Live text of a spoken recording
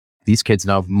these kids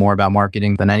know more about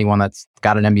marketing than anyone that's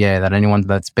got an MBA, than anyone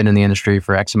that's been in the industry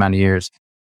for X amount of years.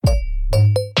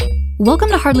 Welcome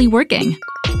to Hardly Working,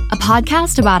 a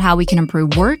podcast about how we can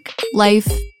improve work, life,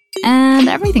 and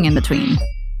everything in between.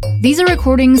 These are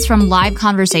recordings from live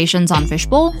conversations on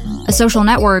Fishbowl, a social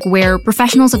network where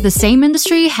professionals of the same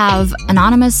industry have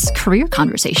anonymous career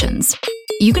conversations.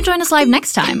 You can join us live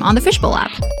next time on the Fishbowl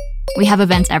app. We have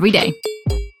events every day.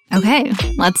 Okay,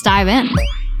 let's dive in.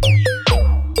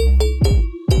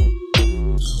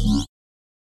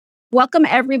 Welcome,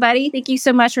 everybody. Thank you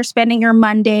so much for spending your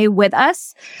Monday with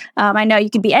us. I know you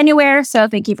can be anywhere, so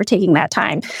thank you for taking that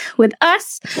time with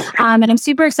us. And I'm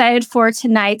super excited for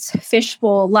tonight's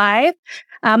Fishbowl Live.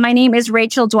 My name is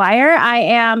Rachel Dwyer.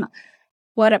 I'm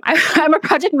a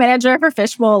project manager for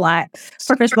Fishbowl Live.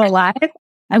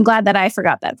 I'm glad that I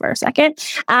forgot that for a second.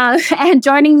 And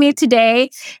joining me today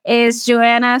is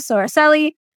Joanna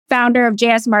Soricelli, founder of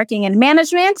JS Marketing and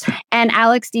Management, and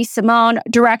Alex DeSimone,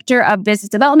 Director of Business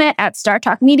Development at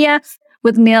StarTalk Media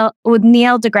with Neil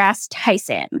deGrasse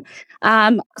Tyson.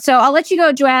 So I'll let you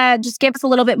go, Joanna. Just give us a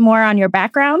little bit more on your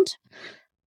background.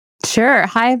 Sure.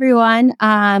 Hi, everyone.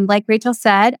 Like Rachel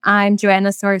said, I'm Joanna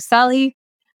Soricelli.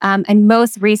 I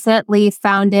most recently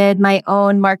founded my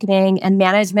own marketing and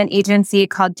management agency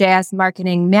called JS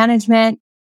Marketing Management.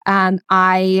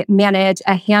 I manage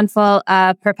a handful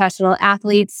of professional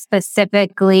athletes,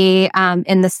 specifically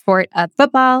in the sport of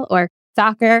football or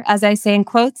soccer, as I say in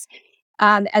quotes,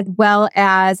 as well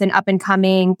as an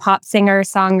up-and-coming pop singer,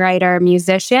 songwriter,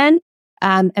 musician.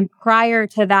 And prior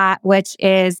to that, which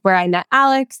is where I met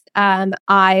Alex,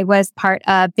 I was part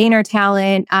of Vayner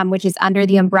Talent, which is under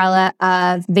the umbrella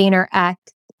of VaynerX,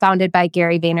 founded by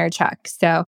Gary Vaynerchuk.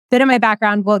 So bit of my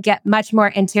background. We'll get much more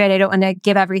into it. I don't want to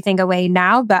give everything away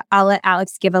now, but I'll let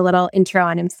Alex give a little intro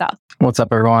on himself. What's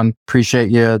up, everyone?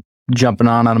 Appreciate you jumping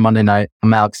on a Monday night.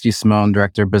 I'm Alex DeSimone,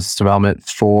 Director of Business Development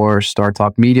for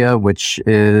StarTalk Media, which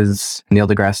is Neil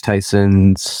deGrasse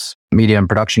Tyson's media and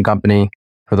production company.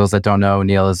 For those that don't know,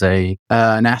 Neil is an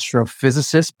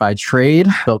astrophysicist by trade,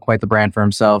 built quite the brand for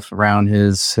himself around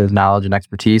his knowledge and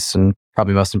expertise, and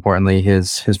probably most importantly,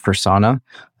 his persona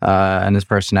and his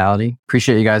personality.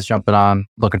 Appreciate you guys jumping on.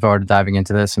 Looking forward to diving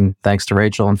into this. And thanks to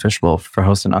Rachel and Fishbowl for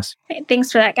hosting us. Okay,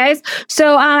 thanks for that, guys.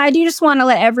 So I do just want to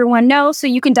let everyone know, so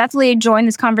you can definitely join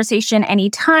this conversation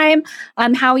anytime.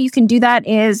 How you can do that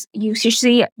is you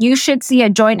should see a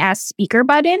join as speaker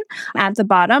button at the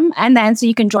bottom. And then so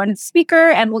you can join as speaker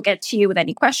and we'll get to you with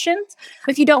any questions.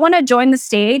 If you don't want to join the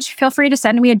stage, feel free to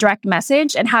send me a direct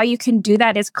message. And how you can do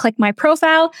that is click my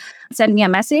profile, send me a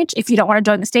message if you don't want to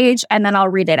join the stage, and then I'll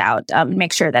read it out,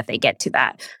 make sure that they get to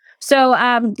that. So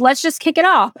let's just kick it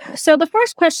off. So the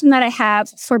first question that I have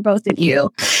for both of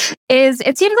you is,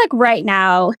 it seems like right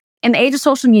now in the age of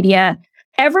social media,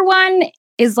 everyone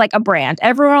is like a brand.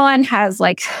 Everyone has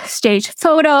like staged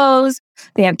photos.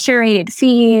 They have curated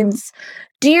feeds.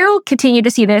 Do you continue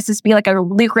to see this as be like a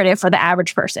lucrative for the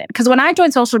average person? Because when I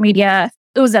joined social media,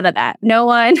 it was none of that. No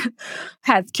one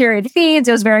had curated feeds.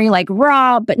 It was very like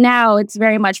raw, but now it's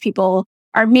very much people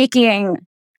are making,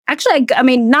 actually, I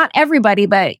mean, not everybody,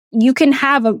 but you can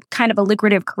have a kind of a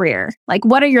lucrative career. Like,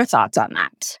 what are your thoughts on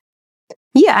that?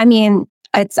 Yeah, I mean,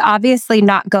 it's obviously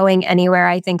not going anywhere.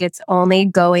 I think it's only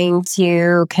going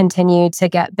to continue to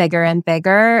get bigger and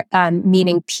bigger,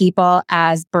 meaning people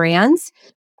as brands.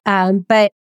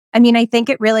 But I mean, I think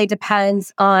it really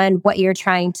depends on what you're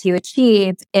trying to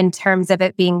achieve in terms of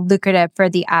it being lucrative for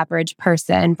the average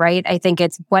person, right? I think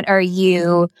it's, what are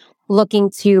you looking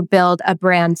to build a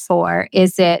brand for?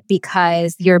 Is it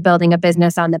because you're building a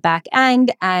business on the back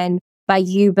end, and by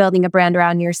you building a brand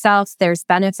around yourself, there's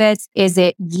benefits? Is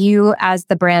it you as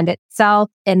the brand itself,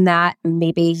 in that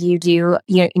maybe you do,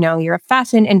 you're a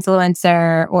fashion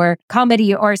influencer or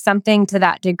comedy or something to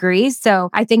that degree? So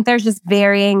I think there's just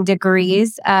varying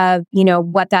degrees of,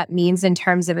 what that means in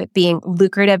terms of it being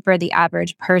lucrative for the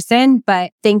average person.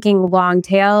 But thinking long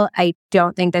tail, I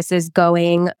don't think this is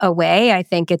going away. I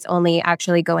think it's only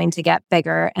actually going to get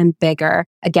bigger and bigger,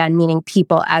 again, meaning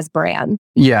people as brand.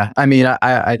 Yeah, I mean,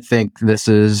 I think this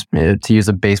is, to use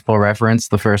a baseball reference,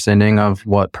 the first inning of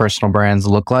what personal brands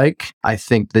look like. I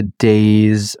think the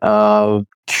days of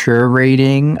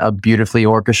curating a beautifully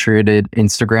orchestrated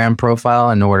Instagram profile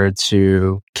in order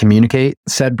to communicate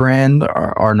said brand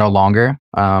are no longer.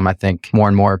 I think more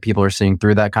and more people are seeing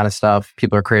through that kind of stuff.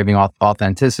 People are craving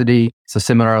authenticity. So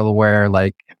similar to where,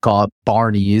 like, call it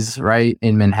Barney's, right,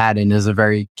 in Manhattan is a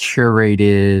very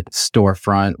curated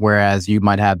storefront, whereas you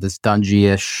might have this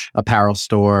dungy-ish apparel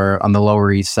store on the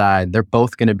Lower East Side. They're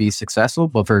both going to be successful,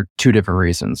 but for two different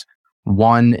reasons.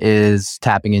 One is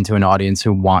tapping into an audience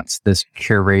who wants this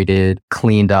curated,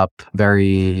 cleaned up,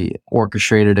 very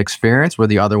orchestrated experience, where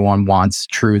the other one wants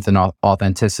truth and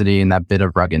authenticity and that bit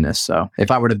of ruggedness. So if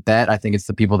I were to bet, I think it's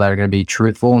the people that are going to be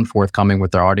truthful and forthcoming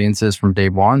with their audiences from day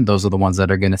one. Those are the ones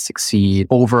that are going to succeed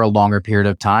over a longer period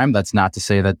of time. That's not to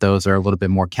say that those are a little bit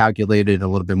more calculated, a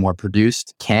little bit more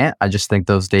produced. Can't. I just think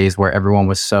those days where everyone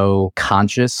was so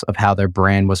conscious of how their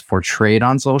brand was portrayed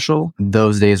on social,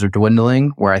 those days are dwindling,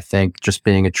 where I think just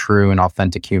being a true and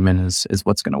authentic human is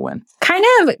what's going to win. Kind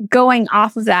of going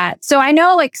off of that. So I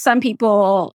know like some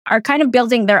people are kind of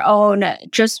building their own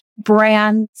just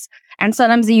brands, and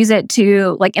sometimes they use it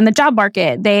to, like in the job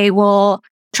market, they will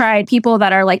try people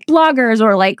that are like bloggers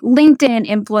or like LinkedIn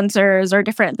influencers or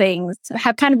different things,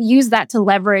 have kind of used that to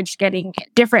leverage getting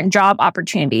different job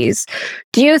opportunities.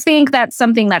 Do you think that's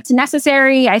something that's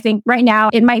necessary? I think right now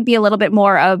it might be a little bit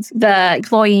more of the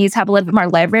employees have a little bit more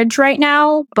leverage right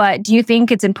now, but do you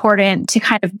think it's important to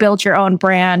kind of build your own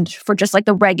brand for just like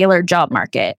the regular job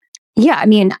market? Yeah,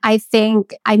 I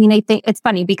think it's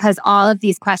funny because all of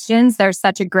these questions, there's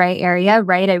such a gray area,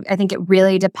 right? I think it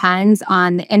really depends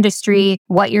on the industry,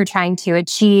 what you're trying to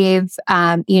achieve,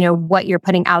 what you're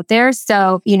putting out there.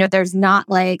 So, there's not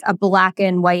like a black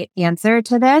and white answer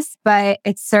to this, but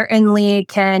it certainly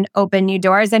can open new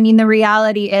doors. The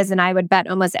reality is, and I would bet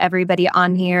almost everybody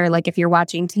on here, like if you're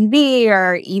watching TV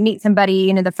or you meet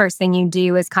somebody, the first thing you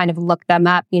do is kind of look them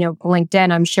up,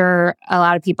 LinkedIn. I'm sure a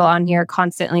lot of people on here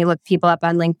constantly look people up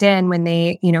on LinkedIn when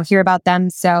they, hear about them.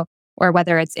 So, or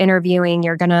whether it's interviewing,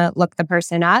 you're going to look the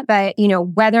person up. But,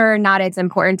 whether or not it's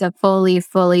important to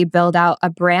fully build out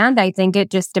a brand, I think it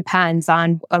just depends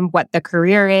on what the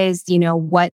career is,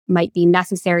 what might be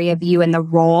necessary of you in the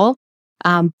role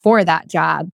for that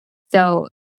job. So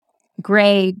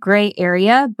gray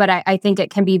area, but I think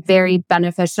it can be very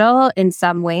beneficial in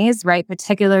some ways, right?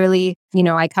 Particularly,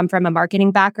 I come from a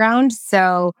marketing background.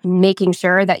 So making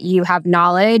sure that you have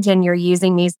knowledge and you're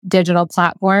using these digital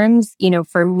platforms,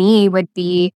 for me would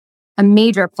be a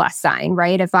major plus sign,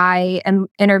 right? If I am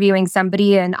interviewing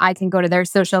somebody and I can go to their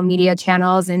social media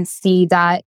channels and see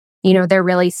that they're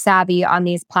really savvy on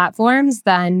these platforms,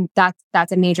 then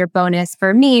that's a major bonus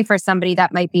for me, for somebody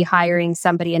that might be hiring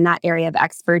somebody in that area of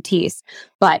expertise.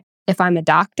 But if I'm a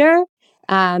doctor,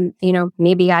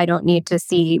 maybe I don't need to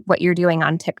see what you're doing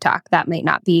on TikTok. That might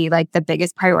not be like the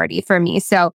biggest priority for me.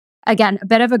 So again, a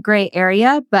bit of a gray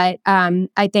area, but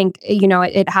I think,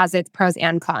 it has its pros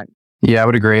and cons. Yeah, I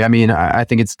would agree. I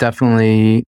think it's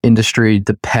definitely industry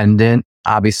dependent.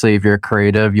 Obviously, if you're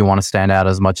creative, you want to stand out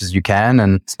as much as you can.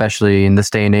 And especially in this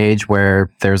day and age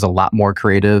where there's a lot more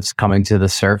creatives coming to the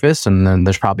surface, and then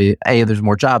there's probably A, there's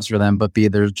more jobs for them, but B,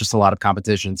 there's just a lot of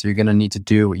competition. So you're going to need to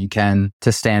do what you can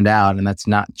to stand out. And that's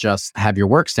not just have your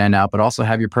work stand out, but also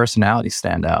have your personality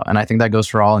stand out. And I think that goes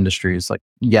for all industries. Like,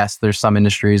 yes, there's some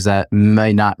industries that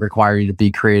may not require you to be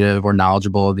creative or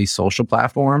knowledgeable of these social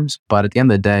platforms. But at the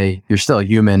end of the day, you're still a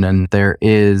human, and there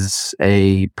is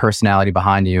a personality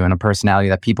behind you, and a personality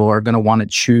that people are going to want to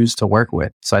choose to work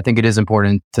with. So I think it is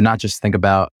important to not just think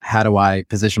about how do I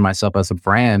position myself as a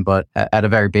brand, but at a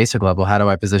very basic level, how do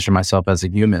I position myself as a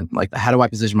human? Like, how do I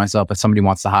position myself as somebody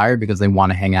wants to hire because they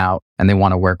want to hang out and they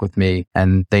want to work with me,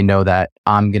 and they know that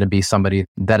I'm going to be somebody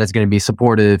that is going to be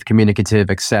supportive, communicative,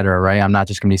 etc. Right? I'm not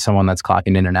just going to be someone that's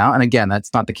clocking in and out. And again,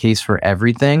 that's not the case for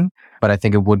everything, but I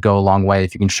think it would go a long way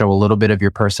if you can show a little bit of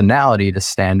your personality to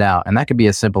stand out. And that could be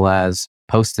as simple as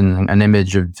posting an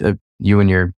image of you and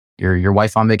your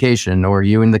wife on vacation, or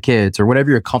you and the kids, or whatever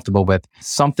you're comfortable with,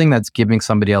 something that's giving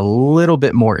somebody a little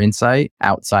bit more insight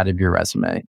outside of your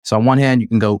resume. So on one hand, you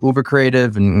can go uber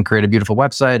creative and create a beautiful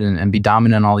website and be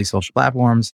dominant on all these social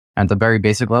platforms. And at the very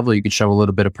basic level, you could show a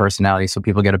little bit of personality so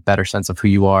people get a better sense of who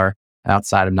you are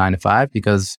outside of 9 to 5,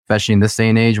 because especially in this day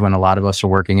and age when a lot of us are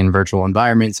working in virtual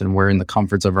environments and we're in the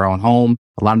comforts of our own home,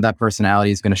 a lot of that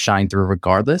personality is going to shine through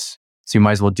regardless. So you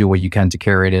might as well do what you can to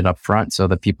curate it up front so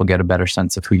that people get a better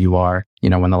sense of who you are,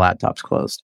 when the laptop's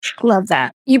closed. Love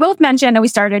that. You both mentioned, and we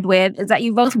started with, is that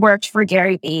you both worked for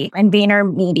Gary Vee and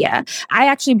VaynerMedia. I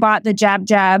actually bought the Jab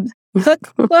book,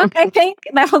 I think.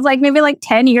 That was maybe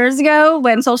 10 years ago,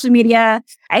 when social media,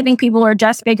 I think people were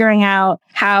just figuring out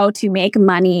how to make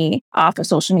money off of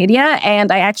social media.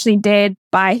 And I actually did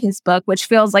buy his book, which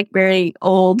feels very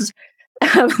old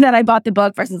that I bought the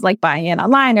book versus buying it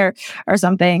online or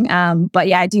something. But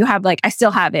yeah, I do have I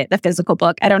still have it, the physical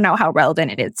book. I don't know how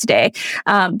relevant it is today.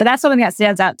 But that's something that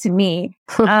stands out to me.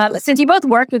 Since you both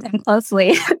worked with him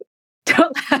closely,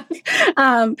 don't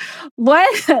laugh.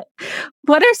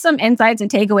 What are some insights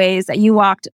and takeaways that you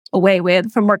walked away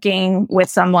with from working with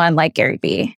someone like Gary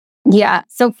Vee? Yeah.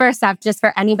 So first off, just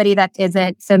for anybody that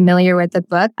isn't familiar with the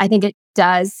book, I think it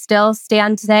does still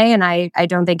stand today. And I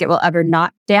don't think it will ever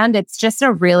not stand. It's just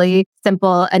a really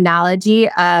simple analogy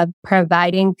of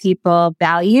providing people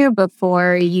value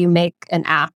before you make an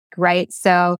ask. Right.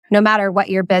 So no matter what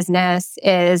your business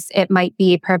is, it might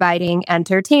be providing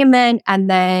entertainment. And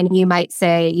then you might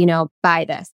say, buy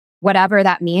this, whatever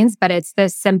that means. But it's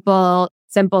this simple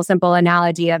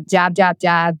analogy of jab, jab,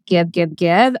 jab,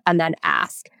 give, and then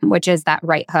ask, which is that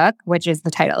right hook, which is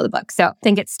the title of the book. So I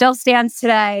think it still stands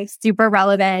today, super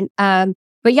relevant.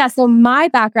 But yeah, so my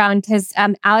background, because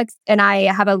Alex and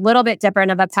I have a little bit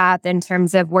different of a path in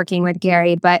terms of working with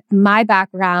Gary, but my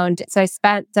background, so I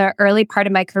spent the early part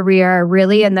of my career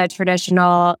really in the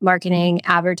traditional marketing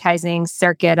advertising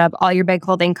circuit of all your big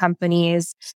holding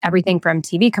companies, everything from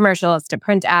TV commercials to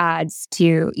print ads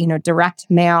to, direct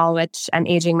mail, which I'm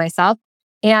aging myself.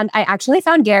 And I actually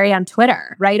found Gary on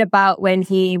Twitter right about when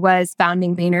he was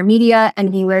founding VaynerMedia,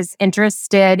 and he was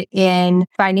interested in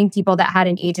finding people that had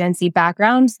an agency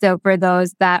background. So for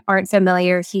those that aren't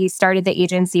familiar, he started the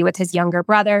agency with his younger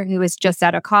brother who was just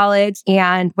out of college.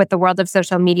 And with the world of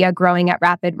social media growing at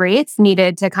rapid rates,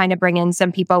 needed to kind of bring in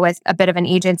some people with a bit of an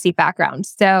agency background.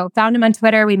 So found him on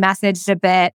Twitter, we messaged a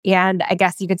bit, and I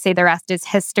guess you could say the rest is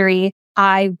history.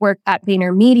 I worked at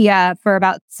VaynerMedia for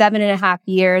about 7.5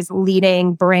 years,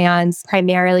 leading brands,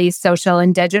 primarily social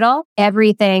and digital,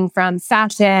 everything from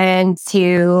fashion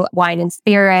to wine and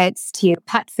spirits to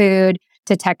pet food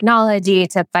to technology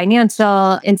to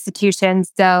financial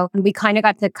institutions. So we kind of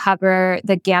got to cover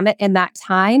the gamut in that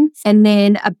time. And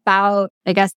then about,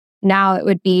 now it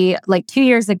would be like 2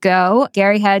 years ago,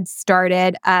 Gary had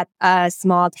started at a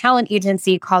small talent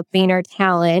agency called Vayner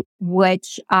Talent,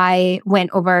 which I went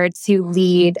over to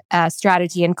lead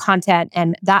strategy and content.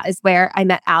 And that is where I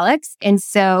met Alex. And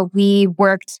so we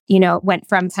worked, went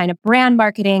from kind of brand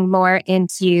marketing more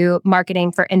into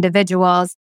marketing for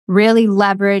individuals, really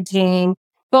leveraging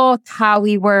both how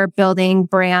we were building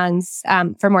brands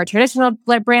for more traditional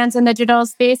brands in the digital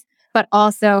space, but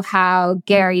also how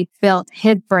Gary built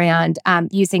his brand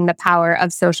using the power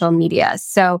of social media.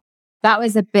 So that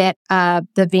was a bit of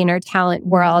the Vayner Talent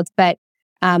world, but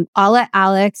I'll let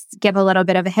Alex give a little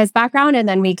bit of his background, and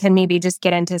then we can maybe just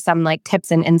get into some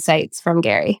tips and insights from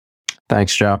Gary.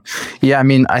 Thanks, Joe. Yeah,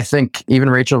 I think even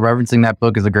Rachel referencing that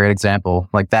book is a great example.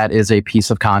 That is a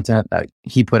piece of content that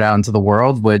he put out into the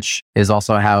world, which is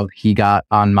also how he got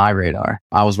on my radar.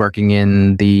 I was working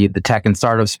in the tech and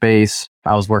startup space.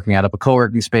 I was working out of a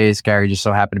co-working space. Gary just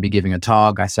so happened to be giving a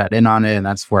talk. I sat in on it, and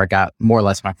that's where I got more or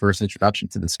less my first introduction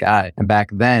to this guy. And back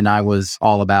then, I was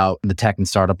all about the tech and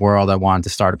startup world. I wanted to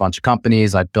start a bunch of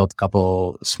companies. I built a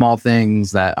couple small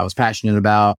things that I was passionate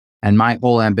about. And my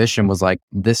whole ambition was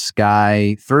this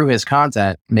guy, through his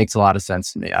content, makes a lot of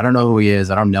sense to me. I don't know who he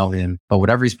is. I don't know him. But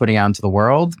whatever he's putting out into the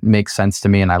world makes sense to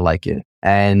me, and I like it.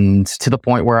 And to the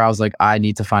point where I was like, I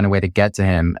need to find a way to get to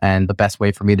him. And the best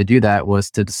way for me to do that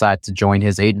was to decide to join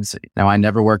his agency. Now, I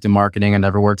never worked in marketing. I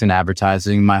never worked in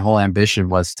advertising. My whole ambition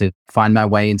was to find my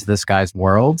way into this guy's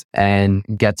world and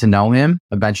get to know him,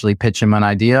 eventually pitch him an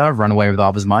idea, run away with all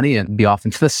of his money, and be off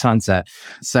into the sunset.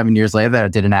 7 years later,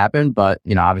 that didn't happen. But,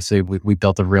 obviously we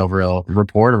built a real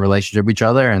rapport, a relationship with each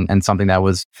other, and something that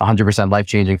was 100%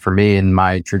 life-changing for me in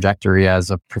my trajectory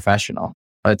as a professional.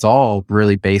 It's all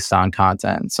really based on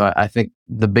content. So I think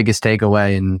the biggest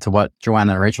takeaway into what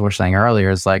Joanna and Rachel were saying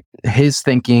earlier is his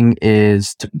thinking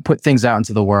is to put things out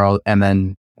into the world and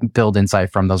then build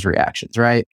insight from those reactions,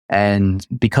 right? And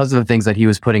because of the things that he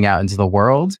was putting out into the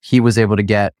world, he was able to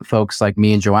get folks like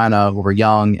me and Joanna, who were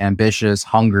young, ambitious,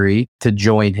 hungry, to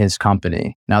join his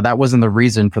company. Now, that wasn't the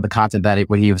reason for the content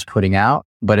what he was putting out,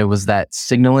 but it was that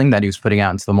signaling that he was putting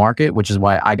out into the market, which is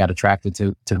why I got attracted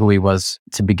to who he was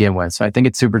to begin with. So I think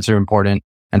it's super, super important.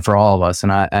 And for all of us,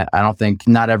 and I don't think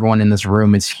not everyone in this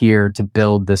room is here to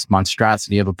build this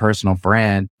monstrosity of a personal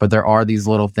brand, but there are these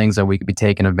little things that we could be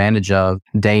taking advantage of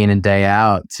day in and day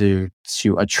out to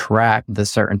attract the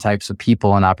certain types of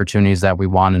people and opportunities that we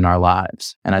want in our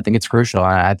lives. And I think it's crucial.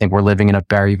 I think we're living in a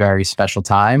very, very special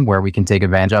time where we can take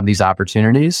advantage of these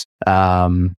opportunities.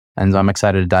 And I'm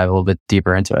excited to dive a little bit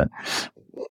deeper into it.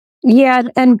 Yeah.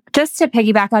 And just to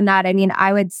piggyback on that,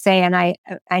 I would say, and I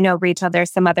know, Rachel,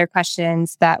 there's some other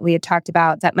questions that we had talked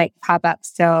about that might pop up.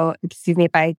 So excuse me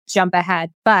if I jump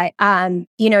ahead. But,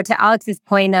 to Alex's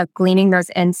point of gleaning those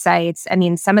insights,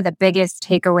 some of the biggest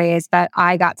takeaways that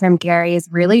I got from Gary is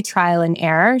really trial and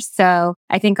error. So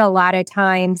I think a lot of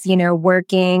times,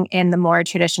 working in the more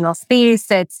traditional space,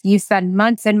 it's you spend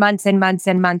months and months and months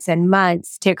and months and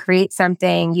months to create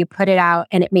something, you put it out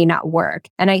and it may not work.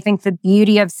 And I think the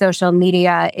beauty of social social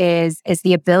media is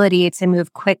the ability to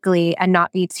move quickly and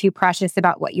not be too precious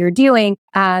about what you're doing,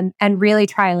 and really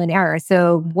trial and error.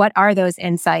 So what are those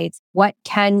insights? What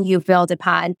can you build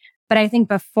upon? But I think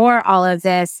before all of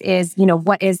this is,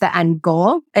 what is the end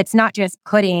goal? It's not just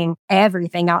putting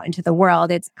everything out into the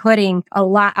world. It's putting a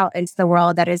lot out into the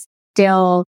world that is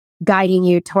still guiding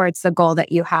you towards the goal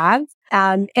that you have.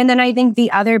 And then I think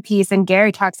the other piece, and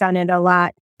Gary talks on it a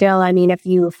lot, still, if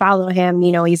you follow him,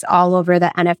 he's all over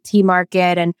the NFT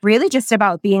market and really just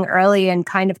about being early and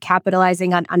kind of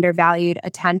capitalizing on undervalued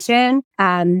attention.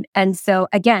 And so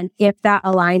again, if that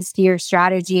aligns to your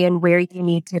strategy and where you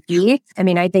need to be,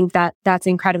 I think that that's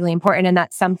incredibly important. And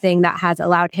that's something that has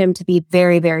allowed him to be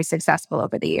very, very successful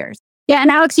over the years. Yeah.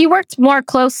 And Alex, you worked more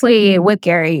closely with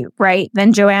Gary, right,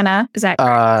 than Joanna? Is that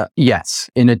correct? Yes,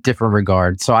 in a different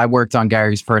regard. So I worked on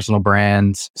Gary's personal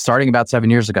brand starting about 7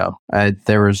 years ago.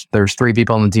 There was 3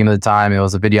 people on the team at the time. It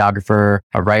was a videographer,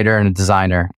 a writer, and a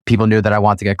designer. People knew that I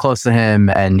wanted to get close to him,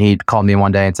 and he called me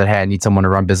one day and said, "Hey, I need someone to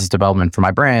run business development for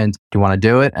my brand. Do you want to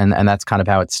do it?" And that's kind of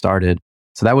how it started.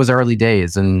 So that was early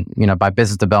days. And, by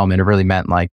business development, it really meant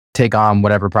like take on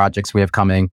whatever projects we have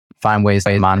coming, find ways to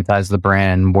monetize the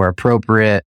brand where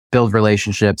appropriate, build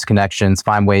relationships, connections,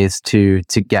 find ways to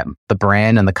get the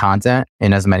brand and the content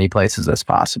in as many places as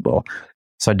possible.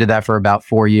 So I did that for about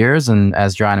 4 years. And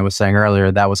as Joanna was saying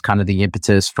earlier, that was kind of the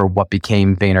impetus for what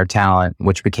became Vayner Talent,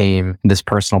 which became this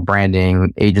personal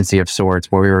branding agency of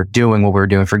sorts, where we were doing what we were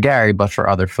doing for Gary, but for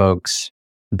other folks,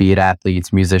 be it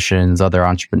athletes, musicians, other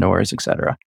entrepreneurs,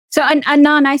 etc. So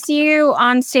Anand, I see you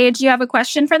on stage. Do you have a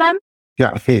question for them?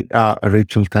 Yeah. Hey,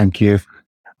 Rachel, thank you.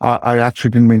 I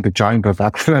actually didn't mean to join, those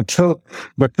accidental,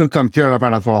 but since I'm here, I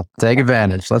might as well. Take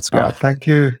advantage. Let's go. Thank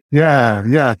you.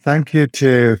 Yeah. Thank you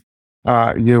to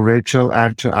you, Rachel,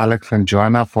 and to Alex and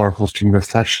Joanna for hosting this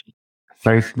session.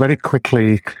 So very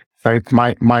quickly,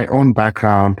 my own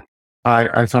background,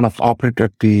 I sort of operate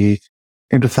at the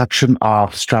intersection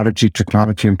of strategy,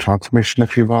 technology, and transformation,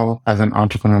 if you will, as an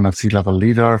entrepreneur and a C-level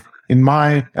leader. In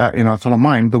my, sort of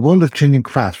mind, the world is changing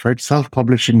fast, right?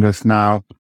 Self-publishing is now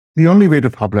the only way to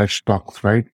publish books,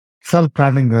 right?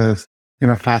 Self-branding is,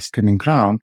 fast gaining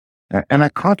ground. And I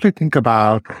constantly think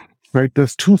about, right,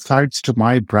 there's 2 sides to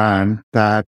my brand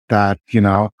that I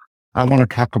want to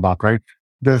talk about, right?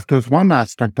 There's one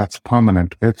aspect that's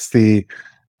permanent. It's the,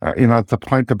 it's the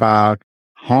point about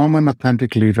how I'm an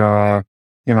authentic leader,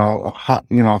 some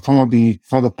of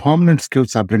the permanent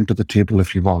skills I bring to the table,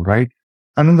 if you will, right?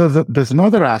 And then there's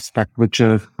another aspect which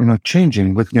is,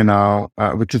 changing, which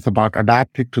is about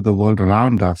adapting to the world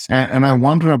around us. And I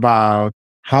wonder about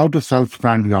how to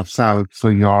self-brand yourself so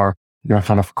you're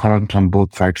sort of current on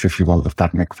both sides, if you will, if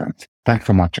that makes sense. Thanks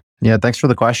so much. Yeah, thanks for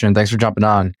the question. Thanks for jumping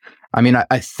on.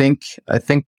 I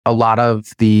think a lot of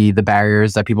the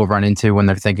barriers that people run into when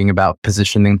they're thinking about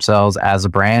positioning themselves as a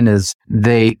brand is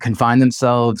they confine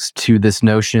themselves to this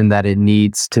notion that it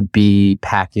needs to be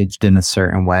packaged in a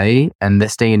certain way. And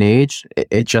this day and age,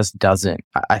 it just doesn't.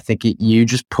 I think you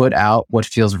just put out what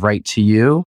feels right to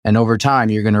you. And over time,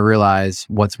 you're going to realize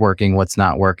what's working, what's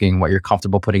not working, what you're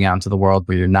comfortable putting out into the world,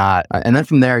 where you're not. And then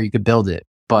from there, you could build it.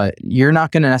 But you're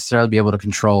not going to necessarily be able to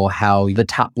control how the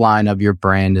top line of your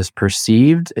brand is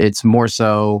perceived. It's more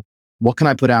so, what can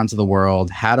I put out into the world?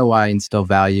 How do I instill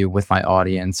value with my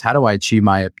audience? How do I achieve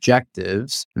my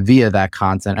objectives via that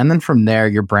content? And then from there,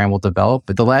 your brand will develop.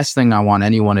 But the last thing I want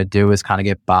anyone to do is kind of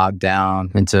get bogged down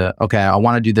into, okay, I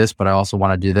want to do this, but I also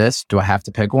want to do this. Do I have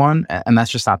to pick one? And that's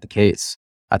just not the case.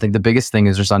 I think the biggest thing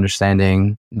is just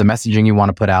understanding the messaging you want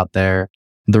to put out there,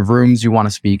 the rooms you want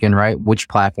to speak in, right? Which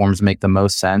platforms make the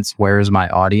most sense? Where is my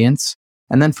audience?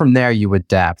 And then from there, you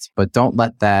adapt, but don't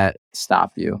let that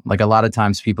stop you. Like a lot of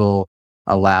times people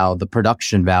allow the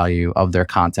production value of their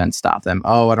content stop them.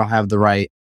 Oh, I don't have the right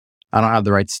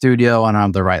studio. I don't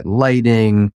have the right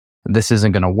lighting. This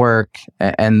isn't going to work.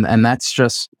 And that's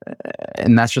just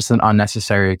an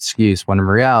unnecessary excuse, when in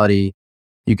reality,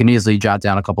 you can easily jot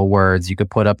down a couple words. You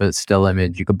could put up a still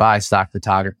image. You could buy stock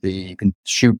photography. You can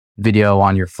shoot video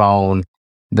on your phone.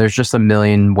 There's just a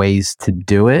million ways to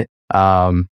do it.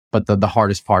 But the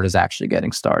hardest part is actually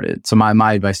getting started. So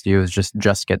my advice to you is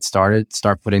just get started,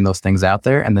 start putting those things out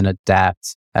there, and then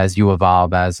adapt as you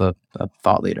evolve as a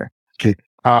thought leader. Okay.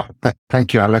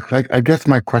 Thank you, Alex. I guess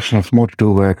my question is more to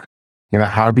do with,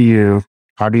 how do you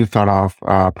sort of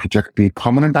project the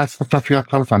permanent aspect of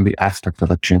yourself and the aspects of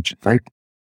the change, right?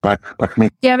 But me.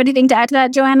 Do you have anything to add to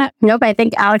that, Joanna? Nope, I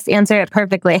think Alex answered it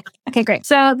perfectly. Okay, great.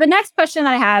 So the next question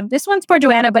that I have, this one's for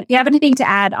Joanna, but do you have anything to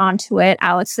add onto it,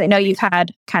 Alex? I know you've had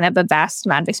kind of a vast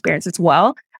amount of experience as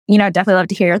well. definitely love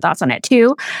to hear your thoughts on it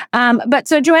too. But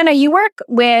so Joanna, you work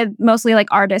with mostly like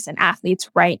artists and athletes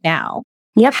right now.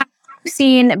 Yep. How have you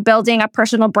seen building a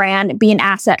personal brand be an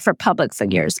asset for public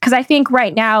figures? Because I think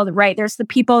right now, right, there's the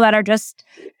people that are just,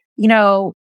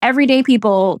 everyday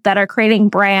people that are creating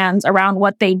brands around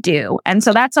what they do. And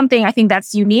so that's something I think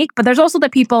that's unique. But there's also the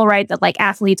people, right, that like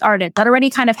athletes, artists that already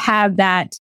kind of have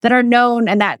that are known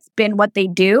and that's been what they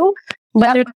do.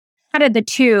 But they're kind of the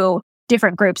two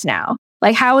different groups now.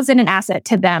 Like, how is it an asset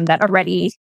to them that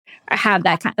already have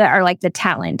that are like the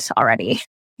talent already?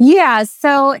 Yeah.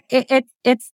 So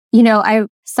it's, I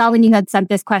saw when you had sent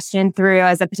this question through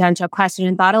as a potential question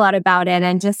and thought a lot about it.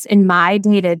 And just in my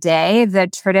day-to-day, the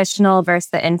traditional versus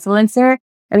the influencer,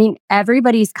 I mean,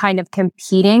 everybody's kind of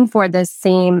competing for the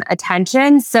same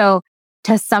attention. So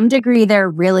to some degree, there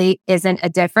really isn't a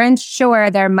difference. Sure,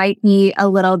 there might be a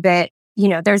little bit,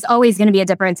 there's always going to be a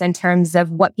difference in terms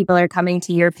of what people are coming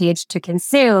to your page to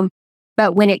consume.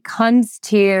 But when it comes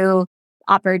to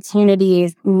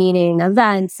opportunities, meaning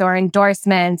events or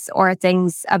endorsements or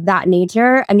things of that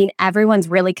nature, I mean, everyone's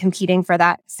really competing for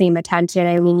that same attention.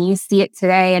 I mean, you see it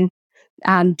today.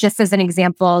 And just as an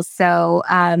example, so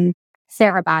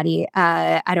Therabody,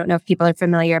 I don't know if people are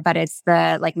familiar, but it's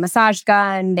the like massage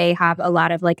gun. They have a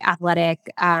lot of like athletic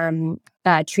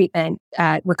treatment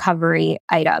recovery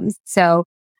items. So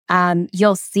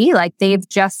you'll see like they've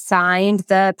just signed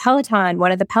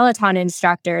one of the Peloton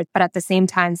instructors, but at the same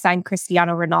time signed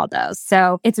Cristiano Ronaldo.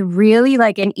 So it's really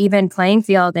like an even playing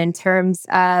field in terms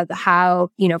of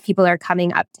how, people are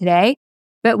coming up today.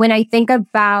 But when I think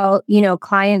about,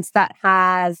 clients that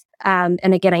have,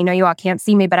 and again, I know you all can't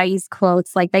see me, but I use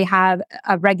quotes, like they have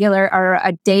a regular or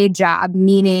a day job,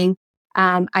 meaning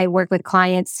I work with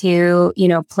clients who,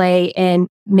 play in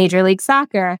Major League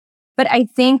Soccer. But I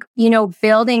think,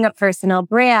 building a personal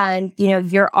brand,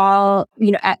 you're all,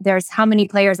 there's how many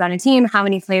players on a team, how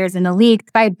many players in a league.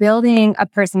 By building a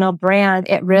personal brand,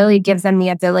 it really gives them the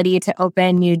ability to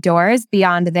open new doors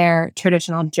beyond their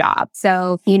traditional job.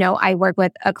 So, I work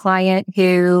with a client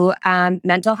who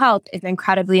mental health is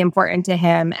incredibly important to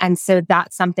him. And so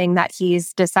that's something that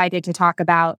he's decided to talk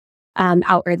about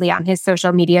outwardly on his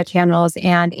social media channels.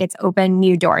 And it's opened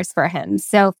new doors for him.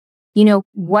 So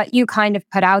what you kind of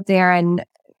put out there, and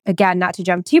again, not to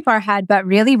jump too far ahead, but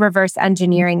really reverse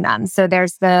engineering them. So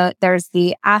there's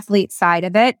the athlete side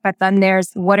of it, but then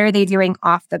there's what are they doing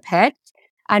off the pitch,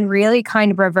 and really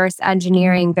kind of reverse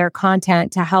engineering their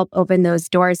content to help open those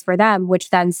doors for them, which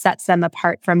then sets them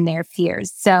apart from their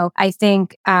peers. So I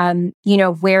think,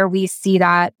 where we see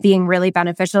that being really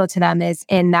beneficial to them is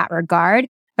in that regard.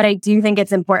 But I do think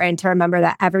it's important to remember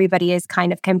that everybody is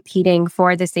kind of competing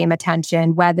for the same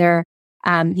attention, whether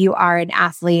you are an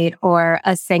athlete or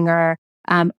a singer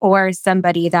or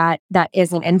somebody that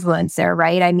is an influencer,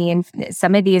 right? I mean,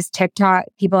 some of these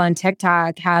people on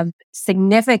TikTok have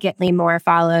significantly more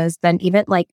follows than even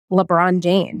like LeBron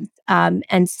James.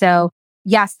 And so,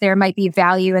 yes, there might be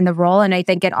value in the role, and I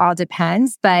think it all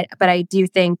depends. But I do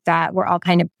think that we're all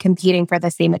kind of competing for the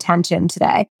same attention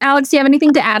today. Alex, do you have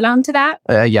anything to add on to that?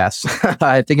 Yes.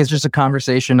 I think it's just a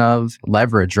conversation of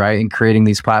leverage, right? And creating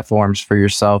these platforms for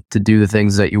yourself to do the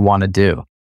things that you want to do.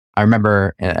 I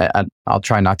remember, I'll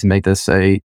try not to make this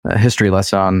a history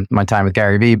lesson on my time with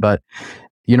Gary Vee, but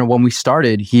when we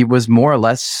started, he was more or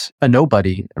less a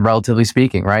nobody, relatively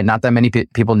speaking, right? Not that many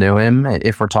people knew him.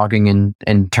 If we're talking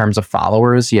in terms of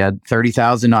followers, he had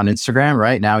 30,000 on Instagram,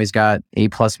 right? Now he's got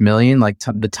 8+ million. Like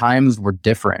the times were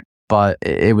different, but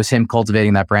it was him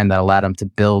cultivating that brand that allowed him to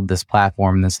build this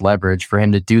platform, this leverage for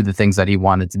him to do the things that he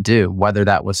wanted to do, whether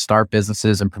that was start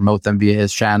businesses and promote them via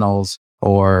his channels,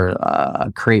 or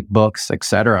create books,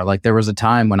 etc. Like there was a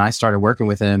time when I started working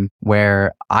with him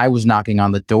where I was knocking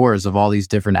on the doors of all these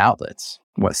different outlets,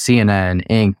 CNN,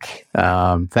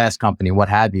 Inc., Fast Company, what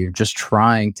have you, just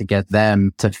trying to get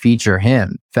them to feature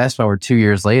him. Fast forward 2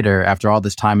 years later, after all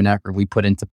this time and effort we put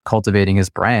into cultivating his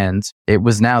brand, it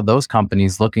was now those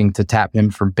companies looking to tap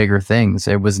him for bigger things.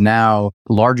 It was now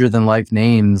larger than life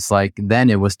names. Like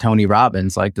then it was Tony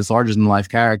Robbins, like this larger than life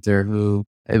character who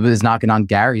it was knocking on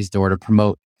Gary's door to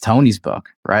promote Tony's book,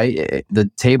 right? The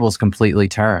table's completely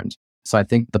turned. So I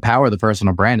think the power of the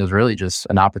personal brand is really just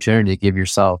an opportunity to give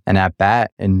yourself an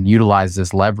at-bat and utilize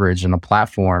this leverage and a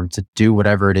platform to do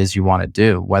whatever it is you want to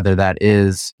do, whether that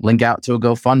is link out to a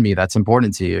GoFundMe that's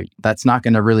important to you. That's not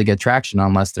going to really get traction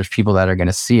unless there's people that are going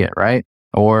to see it, right?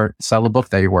 Or sell a book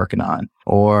that you're working on,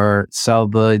 or sell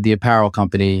the apparel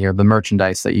company or the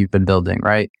merchandise that you've been building,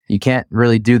 right? You can't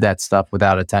really do that stuff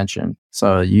without attention.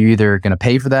 So you're either going to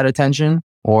pay for that attention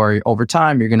or over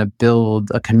time, you're going to build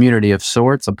a community of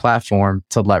sorts, a platform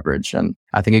to leverage. And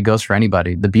I think it goes for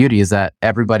anybody. The beauty is that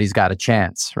everybody's got a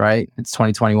chance, right? It's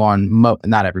 2021.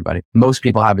 Not everybody. Most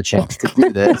people have a chance to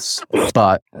do this.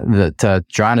 But to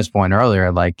Joanna's point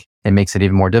earlier, like, it makes it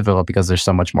even more difficult because there's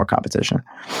so much more competition.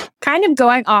 Kind of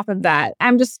going off of that,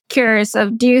 I'm just curious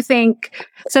of, do you think,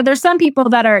 so there's some people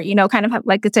that are, kind of have,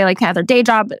 like, let's say, like, have their day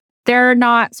job, but they're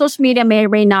not, social media may or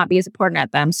may not be as important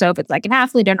at them. So if it's like an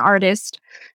athlete, an artist,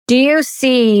 do you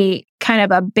see kind of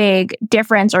a big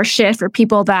difference or shift for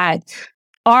people that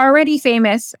are already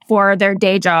famous for their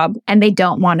day job and they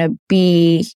don't want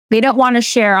to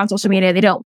share on social media, they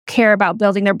don't care about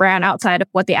building their brand outside of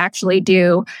what they actually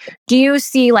do? Do you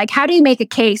see, like, how do you make a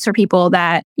case for people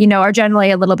that, are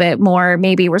generally a little bit more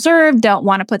maybe reserved, don't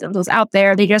want to put themselves out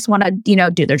there, they just want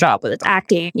to, do their job, whether it's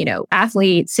acting,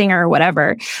 athlete, singer,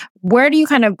 whatever. Where do you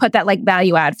kind of put that, like,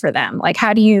 value add for them? Like,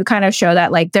 how do you kind of show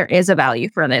that, like, there is a value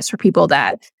for this for people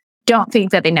that don't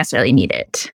think that they necessarily need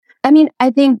it? I mean,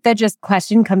 I think the just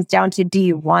question comes down to, do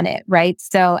you want it, right?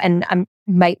 So, and I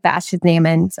might bash his name,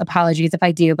 and apologies if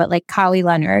I do, but like Kawhi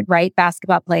Leonard, right?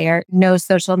 Basketball player, no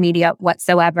social media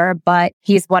whatsoever, but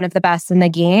he's one of the best in the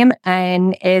game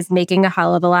and is making a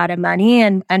hell of a lot of money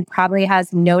and probably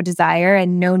has no desire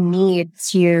and no need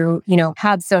to,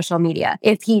 have social media.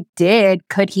 If he did,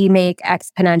 could he make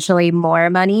exponentially more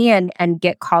money and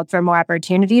get called for more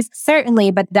opportunities?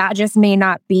 Certainly, but that just may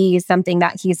not be something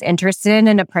that he's interested in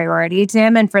and a priority to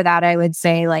him. And for that, I would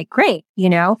say, like, great,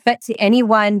 but to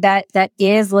anyone that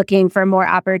is looking for more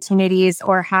opportunities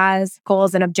or has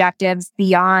goals and objectives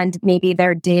beyond maybe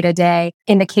their day-to-day,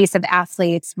 in the case of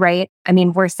athletes, right? I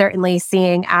mean, we're certainly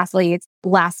seeing athletes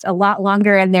last a lot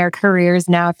longer in their careers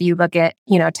now. If you look at,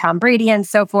 Tom Brady and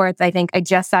so forth, I think I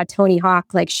just saw Tony Hawk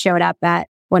showed up at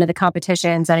one of the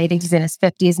competitions, and I think he's in his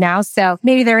 50s now. So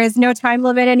maybe there is no time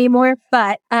limit anymore.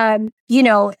 But,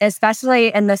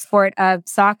 especially in the sport of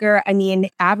soccer, I mean,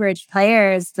 average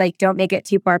players don't make it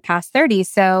too far past 30.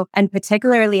 So, and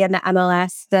particularly in the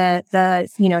MLS,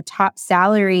 the top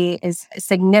salary is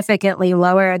significantly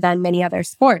lower than many other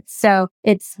sports. So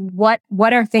it's what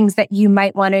are things that you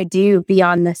might want to do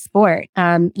beyond the sport?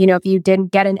 If you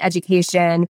didn't get an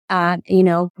education,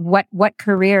 what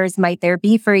careers might there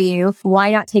be for you?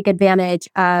 Why not take advantage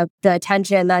of the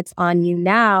attention that's on you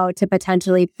now to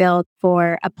potentially build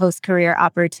for a post-career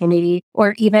opportunity,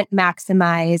 or even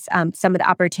maximize some of the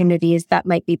opportunities that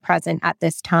might be present at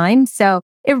this time? So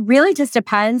it really just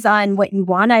depends on what you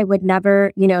want. I would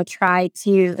never, try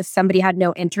to, if somebody had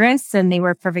no interest and they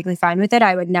were perfectly fine with it,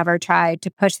 I would never try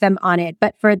to push them on it.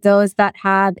 But for those that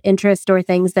have interest or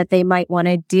things that they might want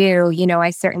to do, I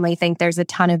certainly think there's a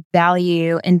ton of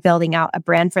value in building out a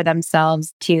brand for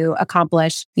themselves to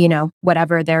accomplish,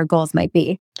 whatever their goals might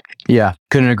be. Yeah,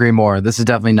 couldn't agree more. This is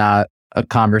definitely not a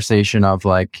conversation of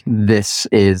like, this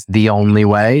is the only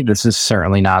way. This is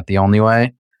certainly not the only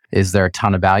way. Is there a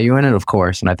ton of value in it? Of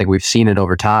course. And I think we've seen it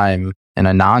over time in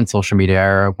a non-social media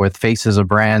era with faces of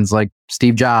brands like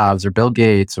Steve Jobs or Bill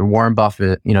Gates or Warren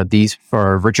Buffett, these,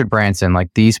 for Richard Branson, like,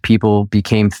 these people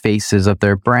became faces of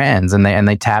their brands, and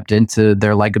they tapped into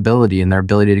their likability and their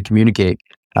ability to communicate.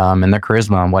 And their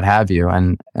charisma and what have you.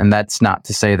 And that's not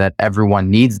to say that everyone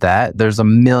needs that. There's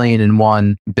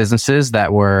 1,000,001 businesses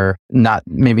that were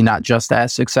maybe not just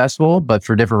as successful, but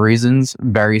for different reasons,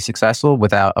 very successful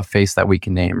without a face that we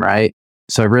can name, right?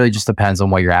 So it really just depends on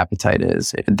what your appetite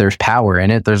is. There's power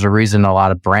in it. There's a reason a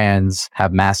lot of brands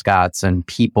have mascots and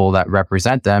people that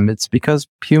represent them. It's because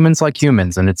humans like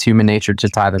humans, and it's human nature to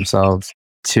tie themselves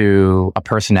to a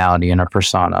personality and a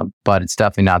persona, but it's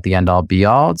definitely not the end all be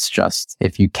all. It's just,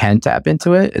 if you can tap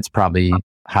into it, it's probably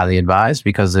highly advised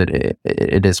because it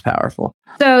is powerful.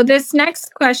 So this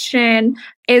next question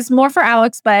is more for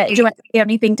Alex, but if you have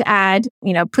anything to add,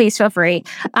 please feel free.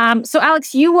 So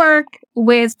Alex, you work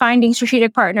with finding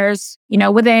strategic partners,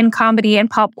 within comedy and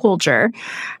pop culture.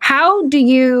 How do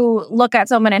you look at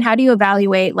someone and how do you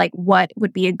evaluate like what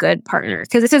would be a good partner?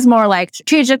 Because this is more like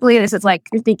strategically, this is like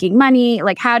you're thinking money.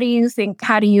 Like, how do you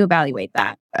evaluate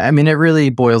that? I mean, it really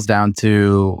boils down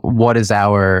to what is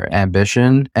our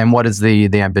ambition and what is the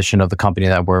ambition of the company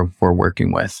that we're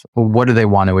working with. What do they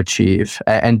want to achieve?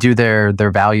 And do their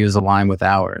values align with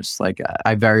ours? Like,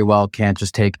 I very well can't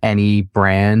just take any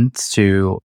brand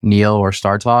to Neil or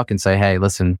Star Talk and say, hey,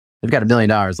 listen, they've got $1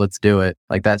 million, let's do it.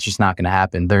 Like, that's just not going to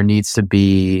happen. There needs to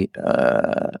be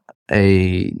a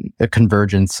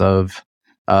convergence of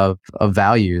of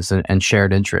values and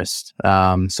shared interest.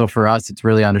 So for us, it's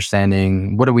really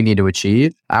understanding what do we need to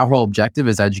achieve. Our whole objective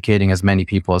is educating as many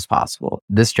people as possible.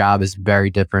 This job is very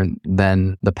different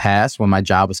than the past when my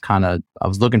job was I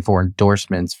was looking for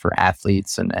endorsements for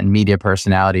athletes and media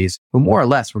personalities who more or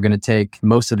less were going to take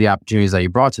most of the opportunities that you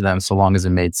brought to them so long as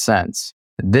it made sense.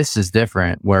 This is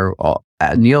different where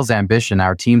Neil's ambition,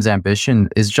 our team's ambition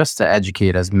is just to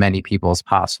educate as many people as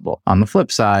possible. On the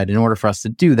flip side, in order for us to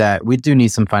do that, we do need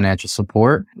some financial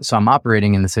support. So I'm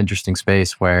operating in this interesting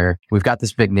space where we've got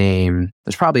this big name.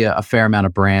 There's probably a fair amount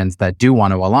of brands that do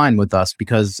want to align with us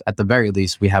because at the very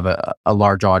least, we have a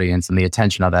large audience and the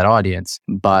attention of that audience.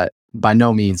 But by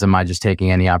no means am I just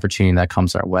taking any opportunity that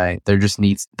comes our way. There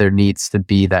needs to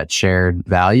be that shared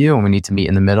value, and we need to meet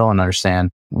in the middle and understand,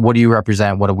 what do you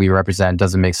represent? What do we represent?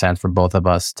 Does it make sense for both of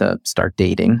us to start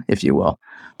dating, if you will?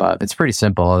 But it's pretty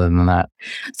simple other than that.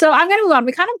 So I'm going to move on.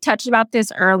 We kind of touched about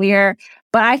this earlier,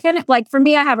 but I can, for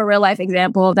me, I have a real life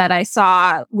example that I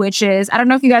saw, which is, I don't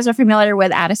know if you guys are familiar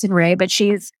with Addison Rae, but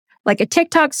she's like a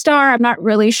TikTok star. I'm not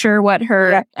really sure what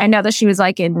I know that she was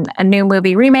like in a new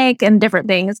movie remake and different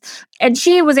things. And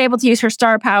she was able to use her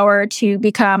star power to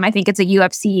become, I think it's a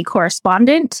UFC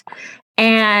correspondent.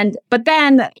 But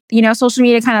then, social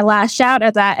media kind of lashed out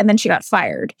at that, and then she got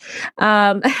fired.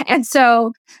 And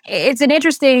so it's an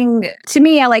interesting, to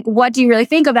me, what do you really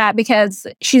think of that? Because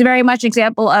she's very much an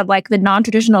example of like the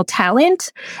non-traditional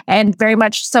talent and very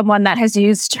much someone that has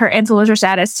used her influencer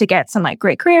status to get some like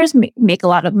great careers, make a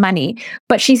lot of money,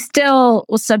 but she still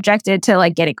was subjected to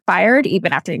like getting fired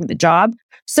even after getting the job.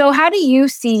 So how do you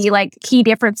see like key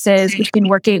differences between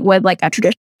working with like a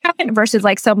traditional versus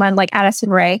like someone like Addison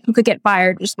Rae who could get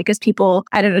fired just because people,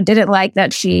 I don't know, didn't like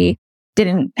that she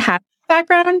didn't have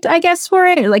background, I guess, for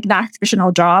it, or like not a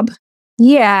traditional job?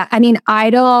 Yeah. I mean,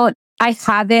 I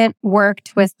haven't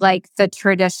worked with like the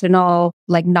traditional,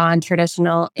 like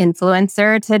non-traditional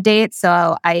influencer to date.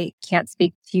 So I can't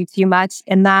speak to you too much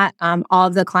in that. All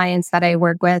of the clients that I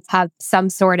work with have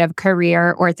some sort of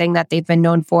career or thing that they've been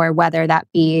known for, whether that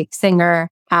be singer,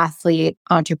 athlete,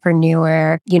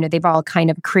 entrepreneur, they've all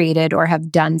kind of created or have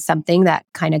done something that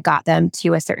kind of got them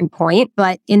to a certain point.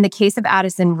 But in the case of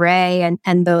Addison Rae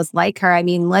and those like her,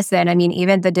 even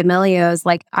the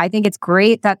D'Amelios, I think it's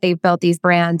great that they've built these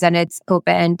brands and it's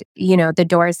opened, the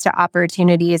doors to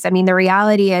opportunities. The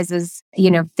reality is,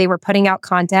 they were putting out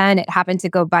content, it happened to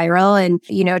go viral. And,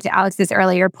 to Alex's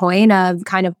earlier point of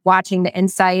kind of watching the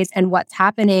insights and what's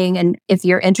happening. And if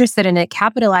you're interested in it,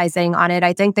 capitalizing on it,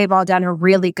 I think they've all done a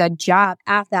really good job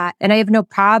at that. And I have no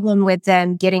problem with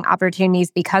them getting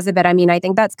opportunities because of it. I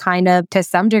think that's kind of, to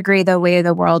some degree, the way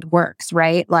the world works,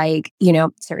 right?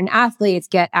 Certain athletes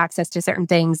get access to certain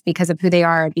things because of who they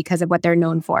are, because of what they're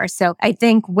known for. So I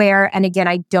think and again,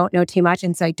 I don't know too much,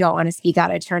 and so I don't want to speak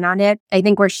out of turn on it. I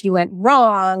think where she went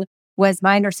wrong was,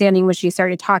 my understanding was, she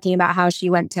started talking about how she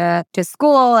went to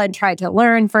school and tried to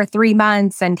learn for 3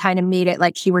 months and kind of made it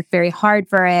like she worked very hard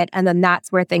for it. And then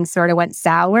that's where things sort of went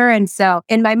sour. And so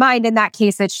in my mind, in that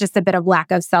case, it's just a bit of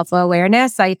lack of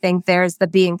self-awareness. I think there's the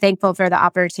being thankful for the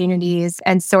opportunities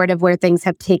and sort of where things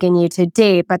have taken you to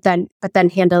date, but then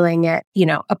handling it,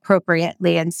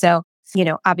 appropriately. And so,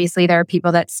 obviously there are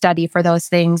people that study for those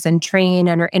things and train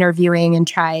and are interviewing and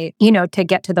try, to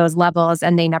get to those levels,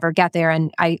 and they never get there.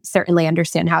 And I certainly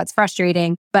understand how it's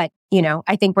frustrating, but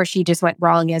I think where she just went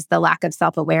wrong is the lack of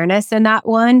self-awareness in that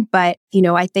one. But,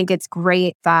 I think it's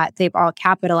great that they've all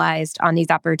capitalized on these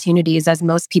opportunities as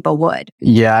most people would.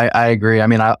 Yeah, I agree.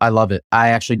 I love it. I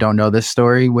actually don't know this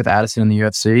story with Addison in the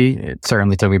UFC. It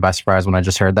certainly took me by surprise when I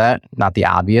just heard that. Not the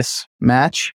obvious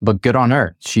match, but good on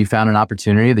her. She found an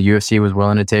opportunity. The UFC was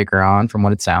willing to take her on, from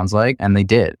what it sounds like, and they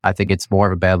did. I think it's more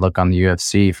of a bad look on the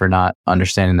UFC for not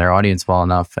understanding their audience well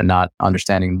enough and not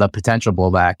understanding the potential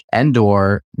blowback,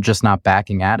 and/or just not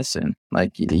backing Addison.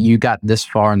 You got this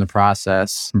far in the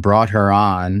process, brought her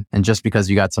on, and just because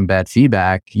you got some bad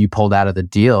feedback, you pulled out of the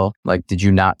deal. Did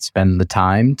you not spend the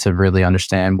time to really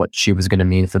understand what she was going to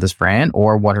mean for this brand,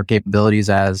 or what her capabilities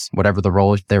as whatever the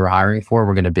role they were hiring for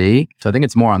were going to be? So I think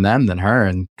it's more on them than her,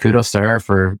 and kudos to her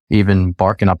for even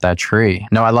barking up that tree.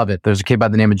 No, I love it. There's a kid by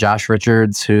the name of Josh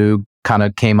Richards who kind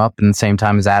of came up in the same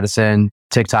time as Addison,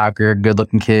 TikToker, good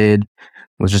looking kid,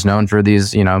 was just known for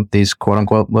these, these quote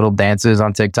unquote little dances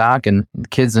on TikTok. And the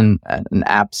kid's an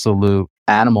absolute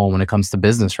animal when it comes to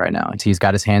business right now. He's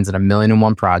got his hands in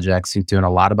 1,000,001 projects. He's doing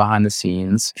a lot of behind the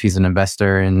scenes. He's an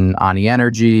investor in Ani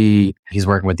Energy. He's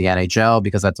working with the NHL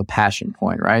because that's a passion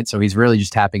point, right? So he's really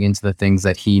just tapping into the things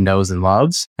that he knows and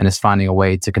loves and is finding a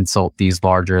way to consult these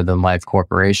larger than life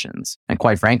corporations. And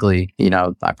quite frankly,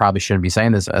 I probably shouldn't be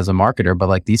saying this as a marketer, but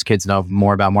like these kids know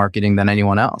more about marketing than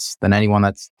anyone else, than anyone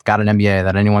that's got an MBA,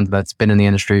 than anyone that's been in the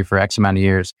industry for X amount of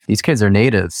years. These kids are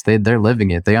natives. They're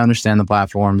living it. They understand the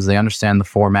platforms. They understand the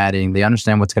formatting. They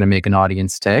understand what's going to make an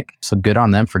audience tick. So good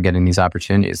on them for getting these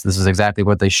opportunities. This is exactly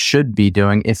what they should be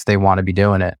doing if they want to be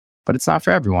doing it. But it's not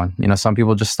for everyone. Some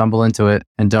people just stumble into it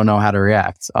and don't know how to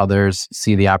react. Others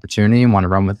see the opportunity and want to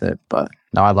run with it. But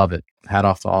no, I love it. Hat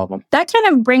off to all of them. That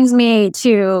kind of brings me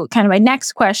to kind of my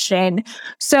next question.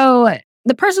 So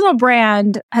the personal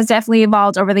brand has definitely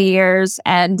evolved over the years.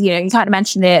 And, you kind of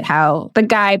mentioned it, how the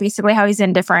guy, basically how he's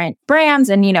in different brands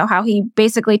and, how he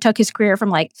basically took his career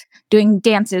from like doing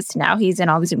dances to now he's in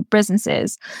all these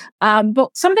businesses.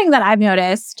 But something that I've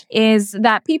noticed is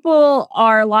that people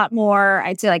are a lot more,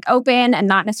 I'd say like open and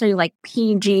not necessarily like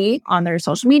PG on their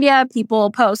social media.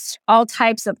 People post all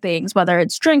types of things, whether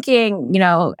it's drinking,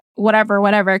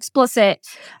 whatever, explicit.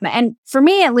 And for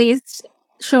me, at least,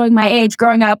 showing my age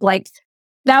growing up, like,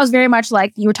 that was very much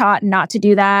like you were taught not to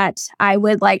do that. I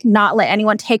would like not let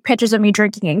anyone take pictures of me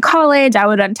drinking in college. I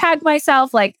would untag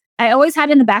myself. Like I always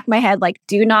had in the back of my head, like,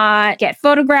 do not get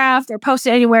photographed or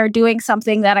posted anywhere doing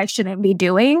something that I shouldn't be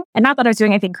doing. And not that I was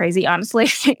doing anything crazy, honestly,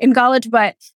 in college,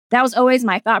 but that was always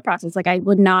my thought process. Like I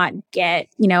would not get,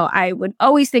 I would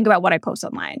always think about what I post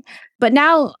online. But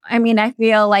now, I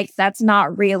feel like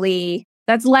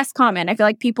that's less common. I feel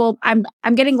like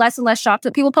I'm getting less and less shocked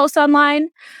that people post online.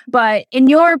 But in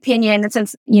your opinion,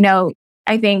 since,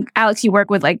 I think, Alex, you work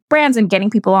with like brands and getting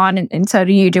people on, and so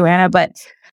do you, Joanna, but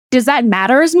does that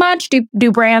matter as much?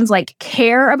 Do brands like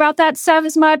care about that stuff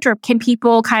as much? Or can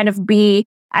people kind of be,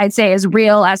 I'd say, as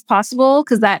real as possible?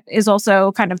 Because that is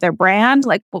also kind of their brand.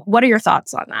 Like, what are your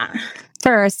thoughts on that?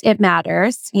 First, it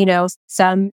matters,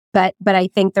 But I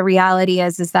think the reality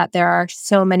is that there are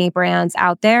so many brands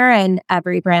out there, and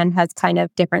every brand has kind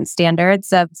of different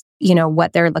standards of,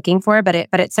 what they're looking for, but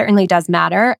it certainly does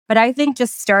matter. But I think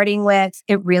just starting with,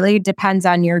 it really depends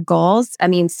on your goals.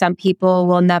 Some people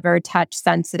will never touch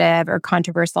sensitive or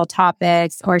controversial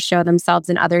topics or show themselves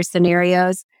in other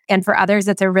scenarios. And for others,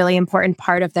 it's a really important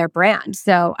part of their brand.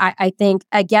 So I think,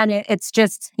 again, it's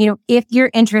just, if you're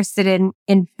interested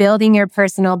in building your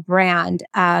personal brand,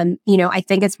 I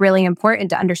think it's really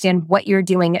important to understand what you're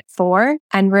doing it for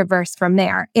and reverse from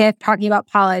there. If talking about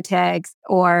politics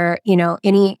or,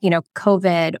 any,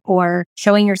 COVID or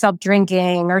showing yourself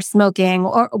drinking or smoking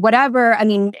or whatever,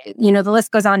 the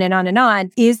list goes on and on and on.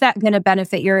 Is that going to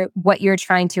benefit what you're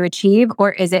trying to achieve,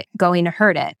 or is it going to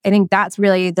hurt it? I think that's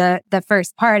really the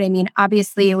first part.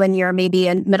 Obviously, when you're maybe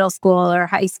in middle school or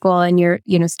high school and you're,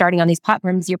 starting on these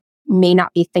platforms, you may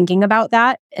not be thinking about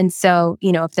that. And so,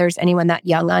 if there's anyone that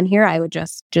young on here, I would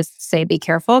just say be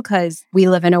careful, because we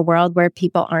live in a world where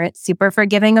people aren't super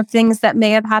forgiving of things that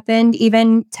may have happened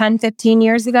even 10, 15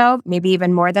 years ago, maybe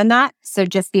even more than that. So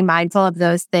just be mindful of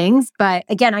those things. But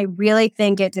again, I really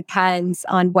think it depends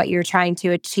on what you're trying to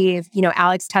achieve.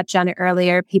 Alex touched on it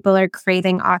earlier. People are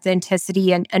craving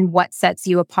authenticity and what sets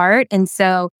you apart. And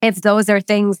so if those are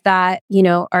things that,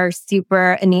 are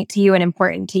super innate to you and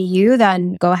important to you,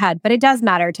 then go ahead. But it does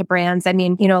matter to brands.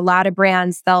 A lot of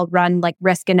brands, they'll run like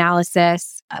risk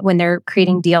analysis when they're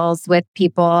creating deals with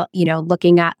people,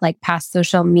 looking at like past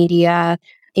social media,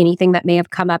 anything that may have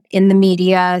come up in the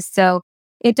media. So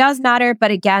it does matter.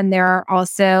 But again, there are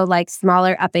also like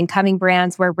smaller up and coming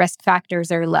brands where risk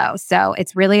factors are low. So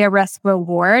it's really a risk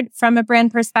reward from a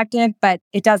brand perspective, but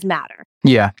it does matter.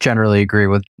 Yeah, generally agree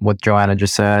with what Joanna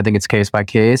just said. I think it's case by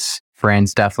case.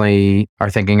 Brands definitely are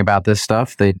thinking about this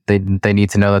stuff. They need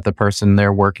to know that the person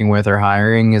they're working with or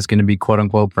hiring is going to be quote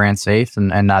unquote brand safe and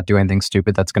not do anything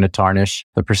stupid that's going to tarnish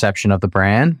the perception of the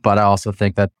brand. But I also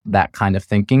think that kind of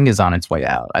thinking is on its way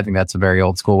out. I think that's a very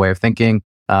old school way of thinking.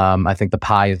 I think the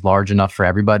pie is large enough for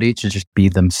everybody to just be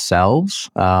themselves.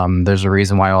 There's a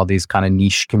reason why all these kind of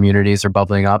niche communities are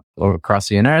bubbling up across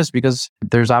the internet, is because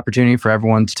there's opportunity for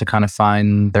everyone to kind of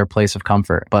find their place of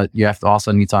comfort. But you have to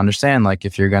also need to understand, like,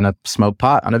 if you're going to smoke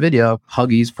pot on a video,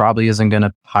 Huggies probably isn't going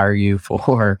to hire you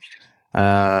for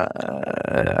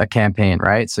a campaign,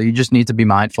 right? So you just need to be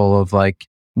mindful of like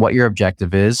what your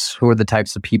objective is, who are the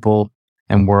types of people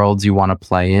and worlds you want to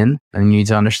play in. And you need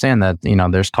to understand that,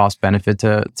 there's cost benefit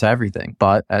to everything.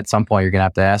 But at some point you're going to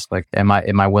have to ask, like, am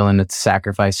I willing to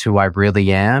sacrifice who I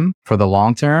really am for the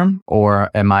long term? Or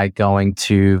am I going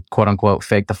to quote unquote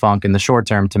fake the funk in the short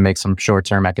term to make some short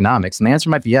term economics? And the answer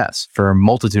might be yes, for a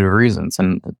multitude of reasons.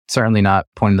 And certainly not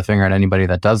pointing the finger at anybody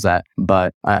that does that.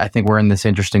 But I think we're in this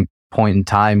interesting point in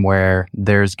time where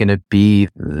there's going to be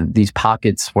these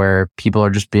pockets where people are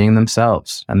just being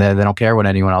themselves and they don't care what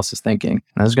anyone else is thinking.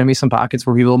 And there's going to be some pockets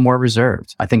where people are more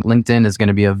reserved. I think LinkedIn is going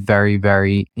to be a very,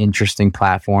 very interesting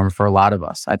platform for a lot of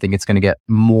us. I think it's going to get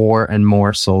more and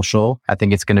more social. I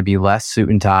think it's going to be less suit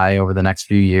and tie over the next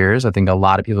few years. I think a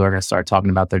lot of people are going to start talking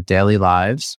about their daily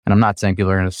lives. And I'm not saying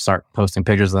people are going to start posting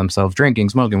pictures of themselves drinking,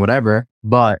 smoking, whatever,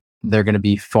 but they're going to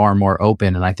be far more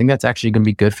open. And I think that's actually going to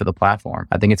be good for the platform.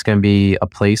 I think it's going to be a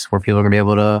place where people are going to be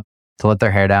able to let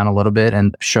their hair down a little bit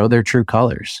and show their true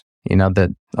colors.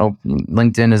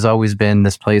 LinkedIn has always been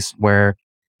this place where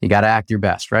you got to act your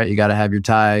best, right? You got to have your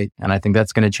tie. And I think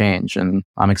that's going to change. And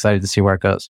I'm excited to see where it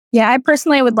goes. Yeah, I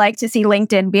personally would like to see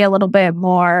LinkedIn be a little bit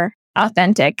more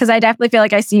authentic, because I definitely feel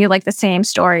like I see like the same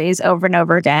stories over and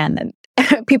over again.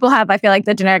 And people have, I feel like,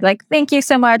 the generic, like, thank you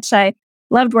so much, I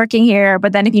loved working here.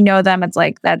 But then if you know them, it's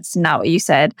like, that's not what you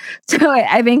said. So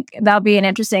I think that'll be an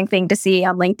interesting thing to see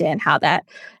on LinkedIn, how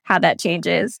that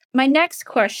changes. My next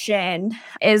question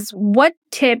is, what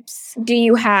tips do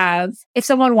you have if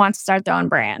someone wants to start their own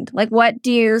brand? Like, what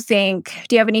do you think?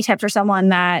 Do you have any tips for someone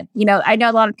that, I know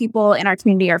a lot of people in our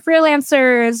community are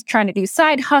freelancers trying to do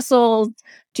side hustles.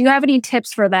 Do you have any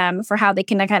tips for them for how they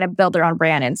can kind of build their own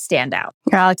brand and stand out?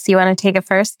 Alex, you want to take it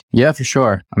first? Yeah, for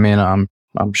sure. I mean,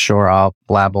 I'm sure I'll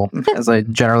blabble as I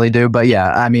generally do. But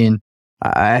yeah, I mean,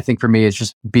 I think for me, it's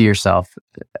just be yourself.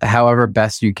 However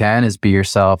best you can is be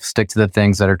yourself. Stick to the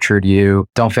things that are true to you.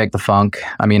 Don't fake the funk.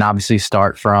 I mean, obviously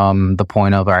start from the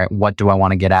point of, all right, what do I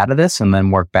want to get out of this? And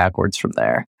then work backwards from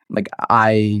there. Like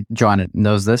Joanna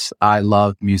knows this. I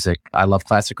love music. I love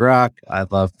classic rock. I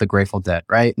love the Grateful Dead,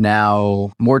 right?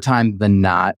 Now, more time than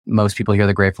not, most people hear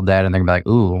the Grateful Dead and they're gonna be like,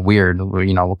 ooh, weird.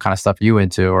 What kind of stuff are you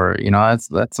into? Or, that's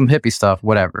some hippie stuff,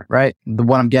 whatever, right?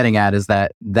 What I'm getting at is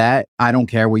that I don't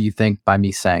care what you think by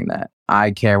me saying that.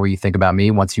 I care what you think about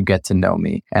me once you get to know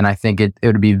me. And I think it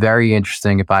would be very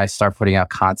interesting if I start putting out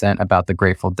content about the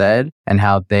Grateful Dead and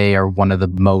how they are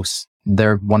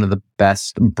they're one of the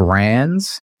best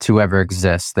brands to ever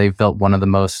exist. They've built one of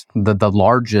the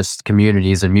largest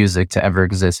communities of music to ever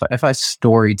exist. If I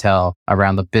storytell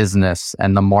around the business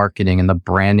and the marketing and the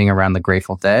branding around the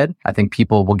Grateful Dead, I think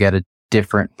people will get a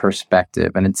different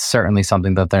perspective. And it's certainly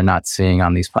something that they're not seeing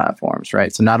on these platforms,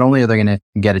 right? So not only are they going to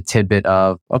get a tidbit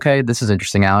of, okay, this is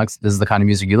interesting, Alex, this is the kind of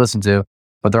music you listen to,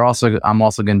 but I'm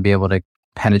also going to be able to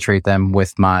penetrate them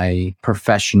with my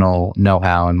professional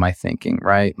know-how and my thinking,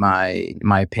 right? My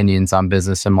opinions on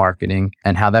business and marketing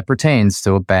and how that pertains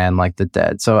to a band like the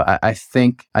Dead. So I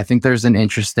think there's an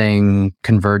interesting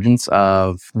convergence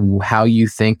of how you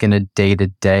think in a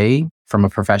day-to-day from a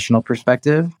professional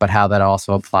perspective, but how that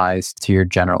also applies to your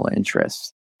general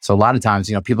interests. So a lot of times,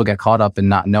 people get caught up in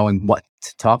not knowing what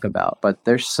to talk about, but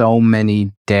there's so many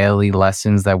daily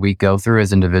lessons that we go through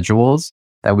as individuals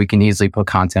that we can easily put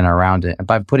content around it. And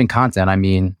by putting content, I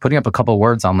mean putting up a couple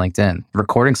words on LinkedIn,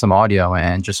 recording some audio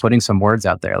and just putting some words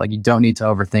out there. Like, you don't need to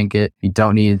overthink it. You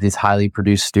don't need this highly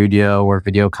produced studio or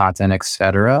video content,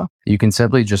 etc. You can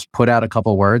simply just put out a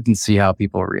couple words and see how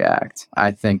people react.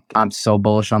 I think I'm so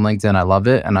bullish on LinkedIn. I love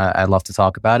it. And I love to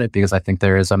talk about it because I think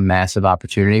there is a massive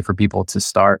opportunity for people to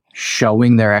start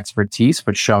showing their expertise,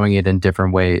 but showing it in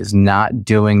different ways, not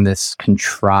doing this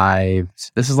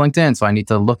contrived, this is LinkedIn, so I need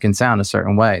to look and sound a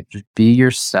certain way. Just be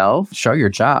yourself, show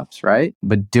your chops, right?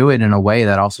 But do it in a way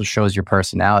that also shows your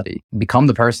personality. Become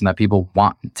the person that people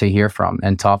want to hear from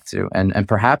and talk to and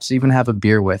perhaps even have a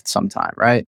beer with sometime,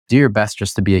 right? Do your best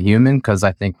just to be a human, because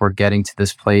I think we're getting to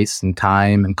this place in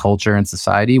time and culture and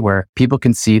society where people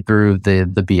can see through the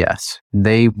BS.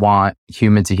 They want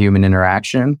human to human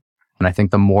interaction. And I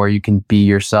think the more you can be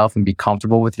yourself and be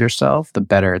comfortable with yourself, the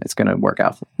better it's going to work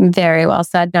out. Very well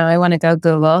said. Now I want to go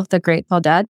Google the Grateful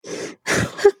Dead.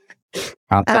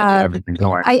 I'll tell you everything.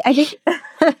 Don't worry. I think,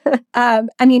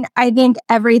 I think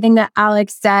everything that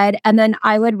Alex said, and then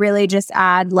I would really just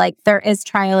add, like, there is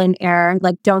trial and error.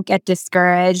 Like, don't get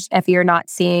discouraged if you're not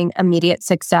seeing immediate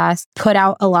success. Put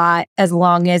out a lot as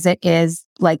long as it is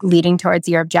like leading towards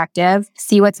your objective.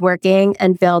 See what's working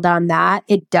and build on that.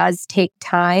 It does take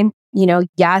time.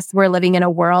 Yes, we're living in a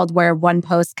world where one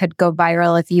post could go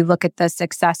viral. If you look at the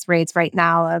success rates right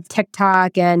now of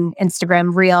TikTok and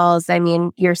Instagram Reels, I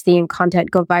mean, you're seeing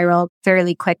content go viral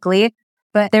fairly quickly,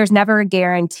 but there's never a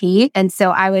guarantee. And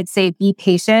so I would say be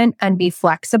patient and be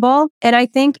flexible. And I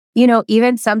think,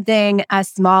 even something as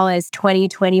small as 20,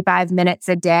 25 minutes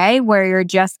a day where you're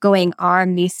just going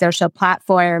on these social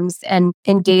platforms and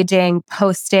engaging,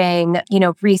 posting,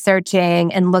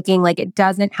 researching and looking, like, it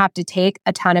doesn't have to take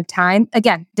a ton of time.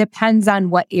 Again, depends on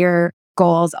what your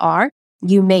goals are.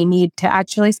 you may need to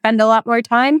actually spend a lot more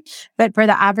time. But for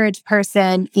the average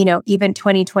person, even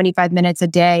 20, 25 minutes a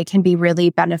day can be really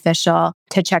beneficial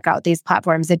to check out these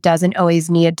platforms. It doesn't always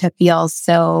need to feel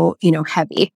so,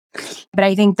 heavy. But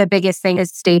I think the biggest thing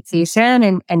is stay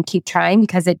patient and keep trying,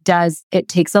 because it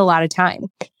takes a lot of time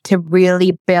to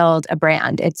really build a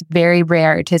brand. It's very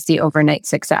rare to see overnight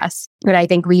success. But I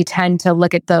think we tend to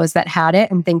look at those that had it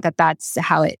and think that that's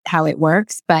how it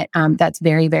works. But that's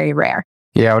very, very rare.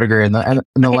 Yeah, I would agree. And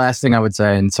the last thing I would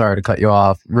say, and sorry to cut you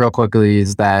off real quickly,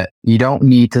 is that you don't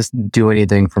need to do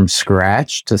anything from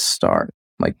scratch to start.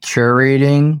 Like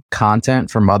curating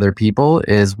content from other people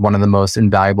is one of the most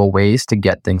invaluable ways to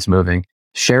get things moving.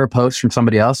 Share a post from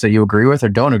somebody else that you agree with or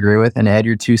don't agree with and add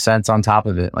your 2 cents on top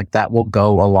of it. Like that will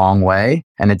go a long way.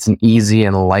 And it's an easy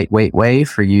and lightweight way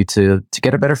for you to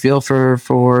get a better feel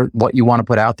for what you want to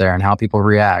put out there and how people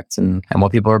react and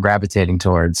what people are gravitating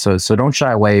towards. So don't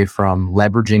shy away from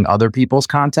leveraging other people's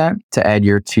content to add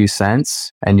your 2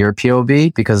 cents and your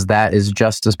POV, because that is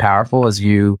just as powerful as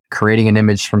you creating an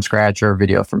image from scratch or a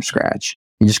video from scratch.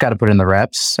 You just got to put in the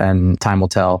reps, and time will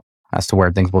tell as to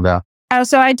where things will go.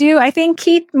 So I think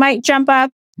Keith might jump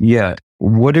up. Yeah.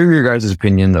 What are your guys'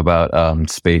 opinion about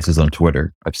spaces on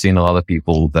Twitter? I've seen a lot of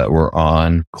people that were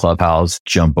on Clubhouse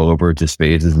jump over to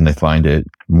spaces, and they find it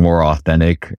more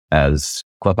authentic, as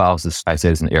Clubhouse is, I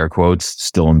say this in air quotes,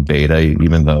 still in beta,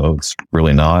 even though it's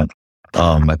really not.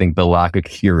 I think the lack of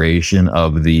curation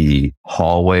of the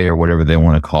hallway, or whatever they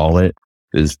want to call it,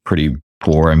 is pretty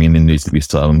poor. I mean, there needs to be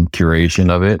some curation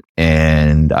of it.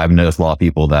 And I've noticed a lot of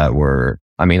people that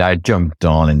I jumped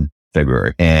on in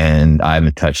February and I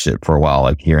haven't touched it for a while,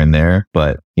 like here and there.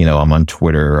 But, I'm on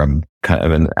Twitter. I'm kind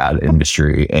of in the ad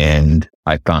industry, and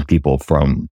I found people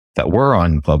that were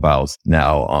on Clubhouse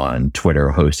now on Twitter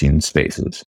hosting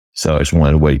spaces. So I just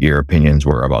wanted what your opinions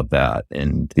were about that.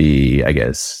 And I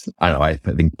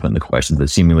think putting the question, the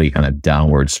seemingly kind of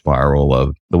downward spiral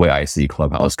of the way I see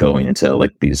Clubhouse going into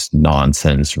like these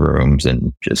nonsense rooms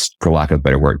and just, for lack of a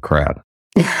better word, crap.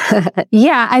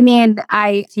 Yeah,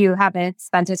 if you haven't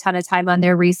spent a ton of time on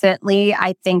there recently,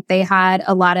 I think they had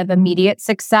a lot of immediate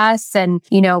success. And,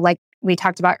 like we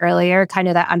talked about earlier, kind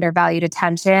of that undervalued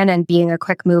attention and being a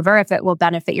quick mover, if it will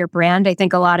benefit your brand. I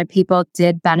think a lot of people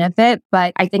did benefit,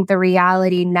 but I think the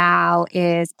reality now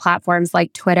is platforms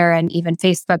like Twitter and even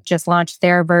Facebook just launched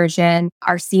their version,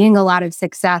 are seeing a lot of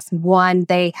success. One,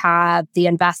 they have the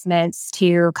investments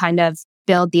to kind of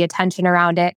build the attention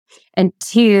around it. And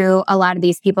two, a lot of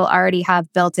these people already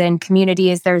have built-in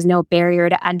communities. There's no barrier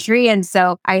to entry. And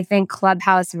so I think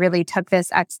Clubhouse really took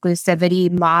this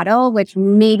exclusivity model, which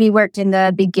maybe worked in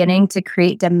the beginning to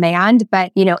create demand,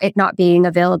 but it not being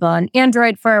available on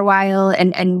Android for a while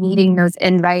and needing those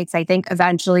invites, I think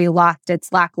eventually lost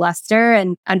its lackluster.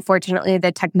 And unfortunately,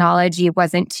 the technology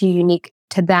wasn't too unique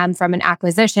to them from an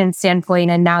acquisition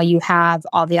standpoint. And now you have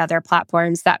all the other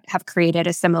platforms that have created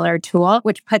a similar tool,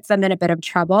 which puts them in a bit of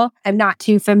trouble. I'm not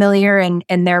too familiar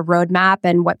in their roadmap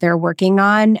and what they're working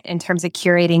on in terms of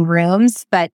curating rooms.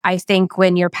 But I think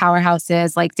when your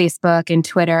powerhouses like Facebook and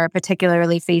Twitter,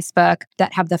 particularly Facebook,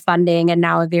 that have the funding and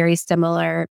now a very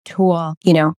similar tool,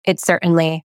 it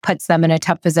certainly puts them in a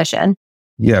tough position.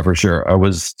 Yeah, for sure.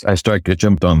 I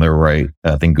jumped on there I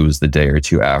think it was the day or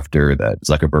two after that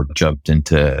Zuckerberg jumped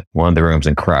into one of the rooms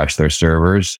and crashed their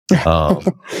servers.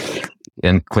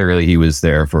 And clearly he was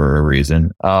there for a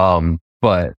reason.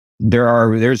 But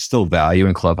there's still value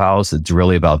in Clubhouse. It's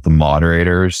really about the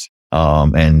moderators,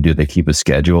 and do they keep a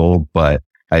schedule? But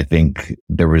I think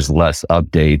there was less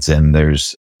updates, and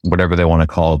there's whatever they want to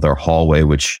call their hallway,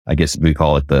 which I guess we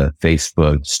call it the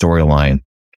Facebook storyline.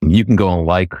 You can go and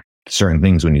like certain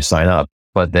things when you sign up,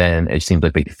 but then it seems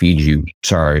like they feed you,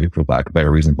 sorry for lack of a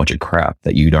better reason, a bunch of crap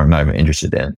that you are not even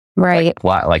interested in. Right.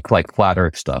 Like flat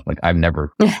earth stuff. Like I've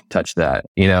never touched that,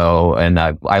 and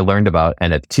I learned about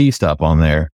NFT stuff on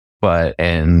there,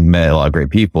 and met a lot of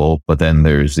great people. But then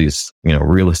there's these,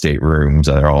 real estate rooms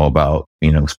that are all about,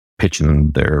 pitching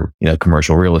their,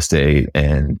 commercial real estate.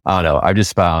 And I don't know,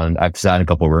 I've sat in a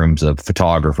couple of rooms of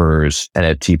photographers,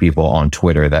 NFT people on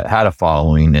Twitter that had a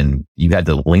following, and you had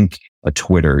to link a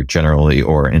Twitter generally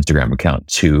or Instagram account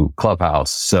to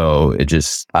Clubhouse. So it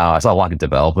just, I saw a lot of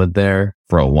development there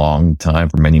for a long time,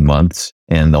 for many months.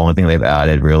 And the only thing they've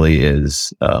added really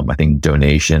is, I think,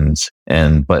 donations.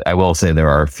 But I will say there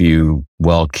are a few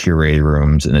well curated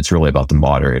rooms, and it's really about the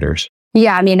moderators.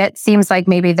 Yeah, it seems like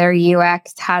maybe their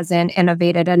UX hasn't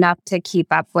innovated enough to keep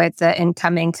up with the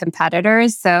incoming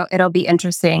competitors. So it'll be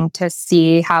interesting to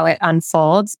see how it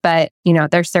unfolds. But,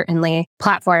 there's certainly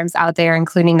platforms out there,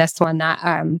 including this one that,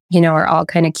 are all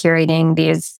kind of curating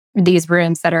these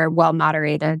rooms that are well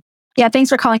moderated. Yeah, thanks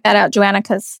for calling that out, Joanna,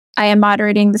 because I am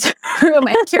moderating this room.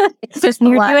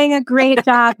 You're doing a great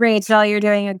job, Rachel. You're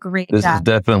doing a great This job. is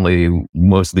definitely,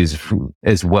 most of these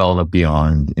is well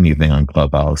beyond anything on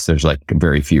Clubhouse. There's like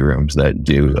very few rooms that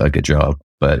do a good job.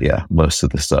 But yeah, most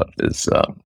of the stuff is a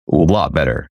lot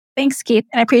better. Thanks, Keith.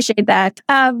 I appreciate that.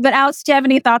 But Alex, do you have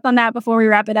any thoughts on that before we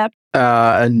wrap it up?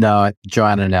 No,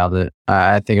 Joanna nailed it.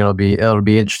 I think it'll be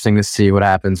interesting to see what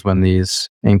happens when these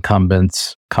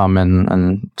incumbents come in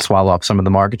and swallow up some of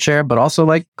the market share. But also,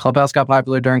 like, Clubhouse got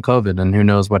popular during COVID, and who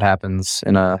knows what happens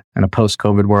in a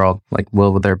post-COVID world? Like,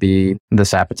 will there be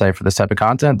this appetite for this type of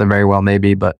content? There very well may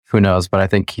be, but who knows? But I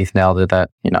think Keith nailed it. That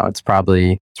it's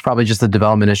probably just a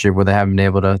development issue where they haven't been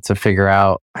able to figure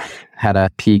out how to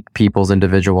pique people's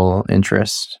individual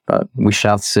interests. But we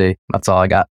shall see. That's all I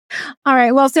got. All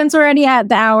right. Well, since we're already at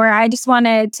the hour, I just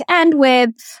wanted to end with,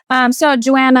 so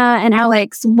Joanna and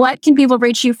Alex, what can people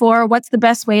reach you for? What's the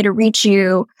best way to reach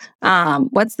you?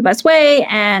 What's the best way?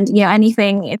 And,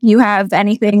 anything, if you have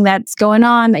anything that's going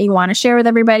on that you want to share with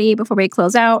everybody before we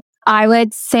close out. I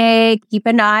would say keep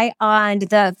an eye on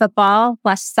the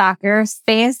football/soccer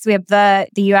space. We have the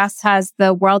U.S. has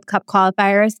the World Cup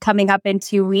qualifiers coming up in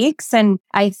 2 weeks. And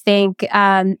I think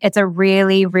it's a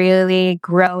really, really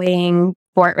growing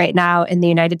sport right now in the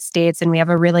United States. And we have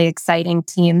a really exciting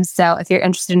team. So if you're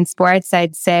interested in sports,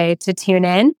 I'd say to tune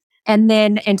in. And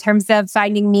then in terms of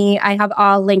finding me, I have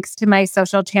all links to my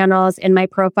social channels in my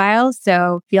profile.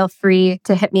 So feel free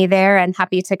to hit me there, and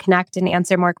happy to connect and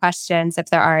answer more questions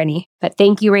if there are any. But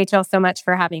thank you, Rachel, so much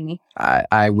for having me.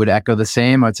 I would echo the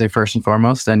same. I'd say first and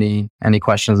foremost, any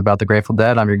questions about the Grateful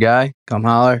Dead, I'm your guy. Come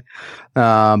holler.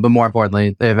 But more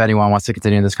importantly, if anyone wants to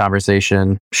continue this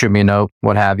conversation, shoot me a note,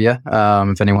 what have you.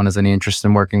 If anyone has any interest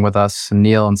in working with us,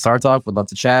 Neil and StarTalk, would love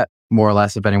to chat. More or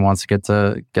less, if anyone wants to get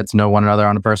to know one another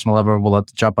on a personal level, we'll love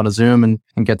to jump on a Zoom and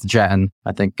get to chatting.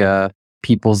 I think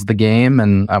people's the game,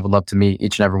 and I would love to meet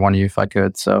each and every one of you if I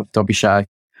could. So don't be shy.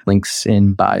 Links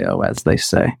in bio, as they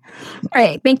say. All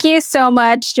right. Thank you so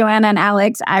much, Joanna and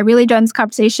Alex. I really enjoyed this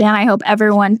conversation. I hope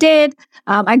everyone did.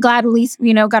 I'm glad at least,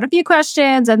 got a few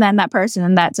questions, and then that person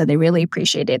and that said they really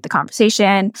appreciated the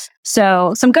conversation.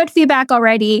 So some good feedback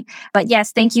already. But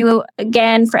yes, thank you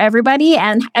again for everybody,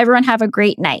 and everyone have a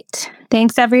great night.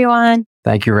 Thanks, everyone.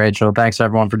 Thank you, Rachel. Thanks,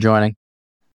 everyone, for joining.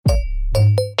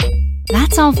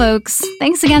 That's all, folks.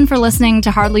 Thanks again for listening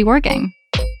to Hardly Working.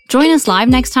 Join us live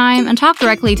next time and talk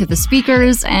directly to the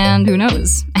speakers and, who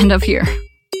knows, end up here.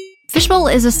 Fishbowl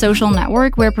is a social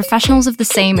network where professionals of the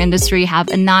same industry have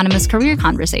anonymous career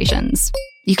conversations.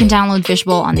 You can download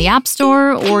Fishbowl on the App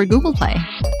Store or Google Play.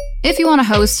 If you want to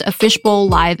host a Fishbowl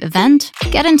live event,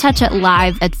 get in touch at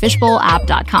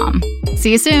live@fishbowlapp.com.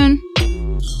 See you soon!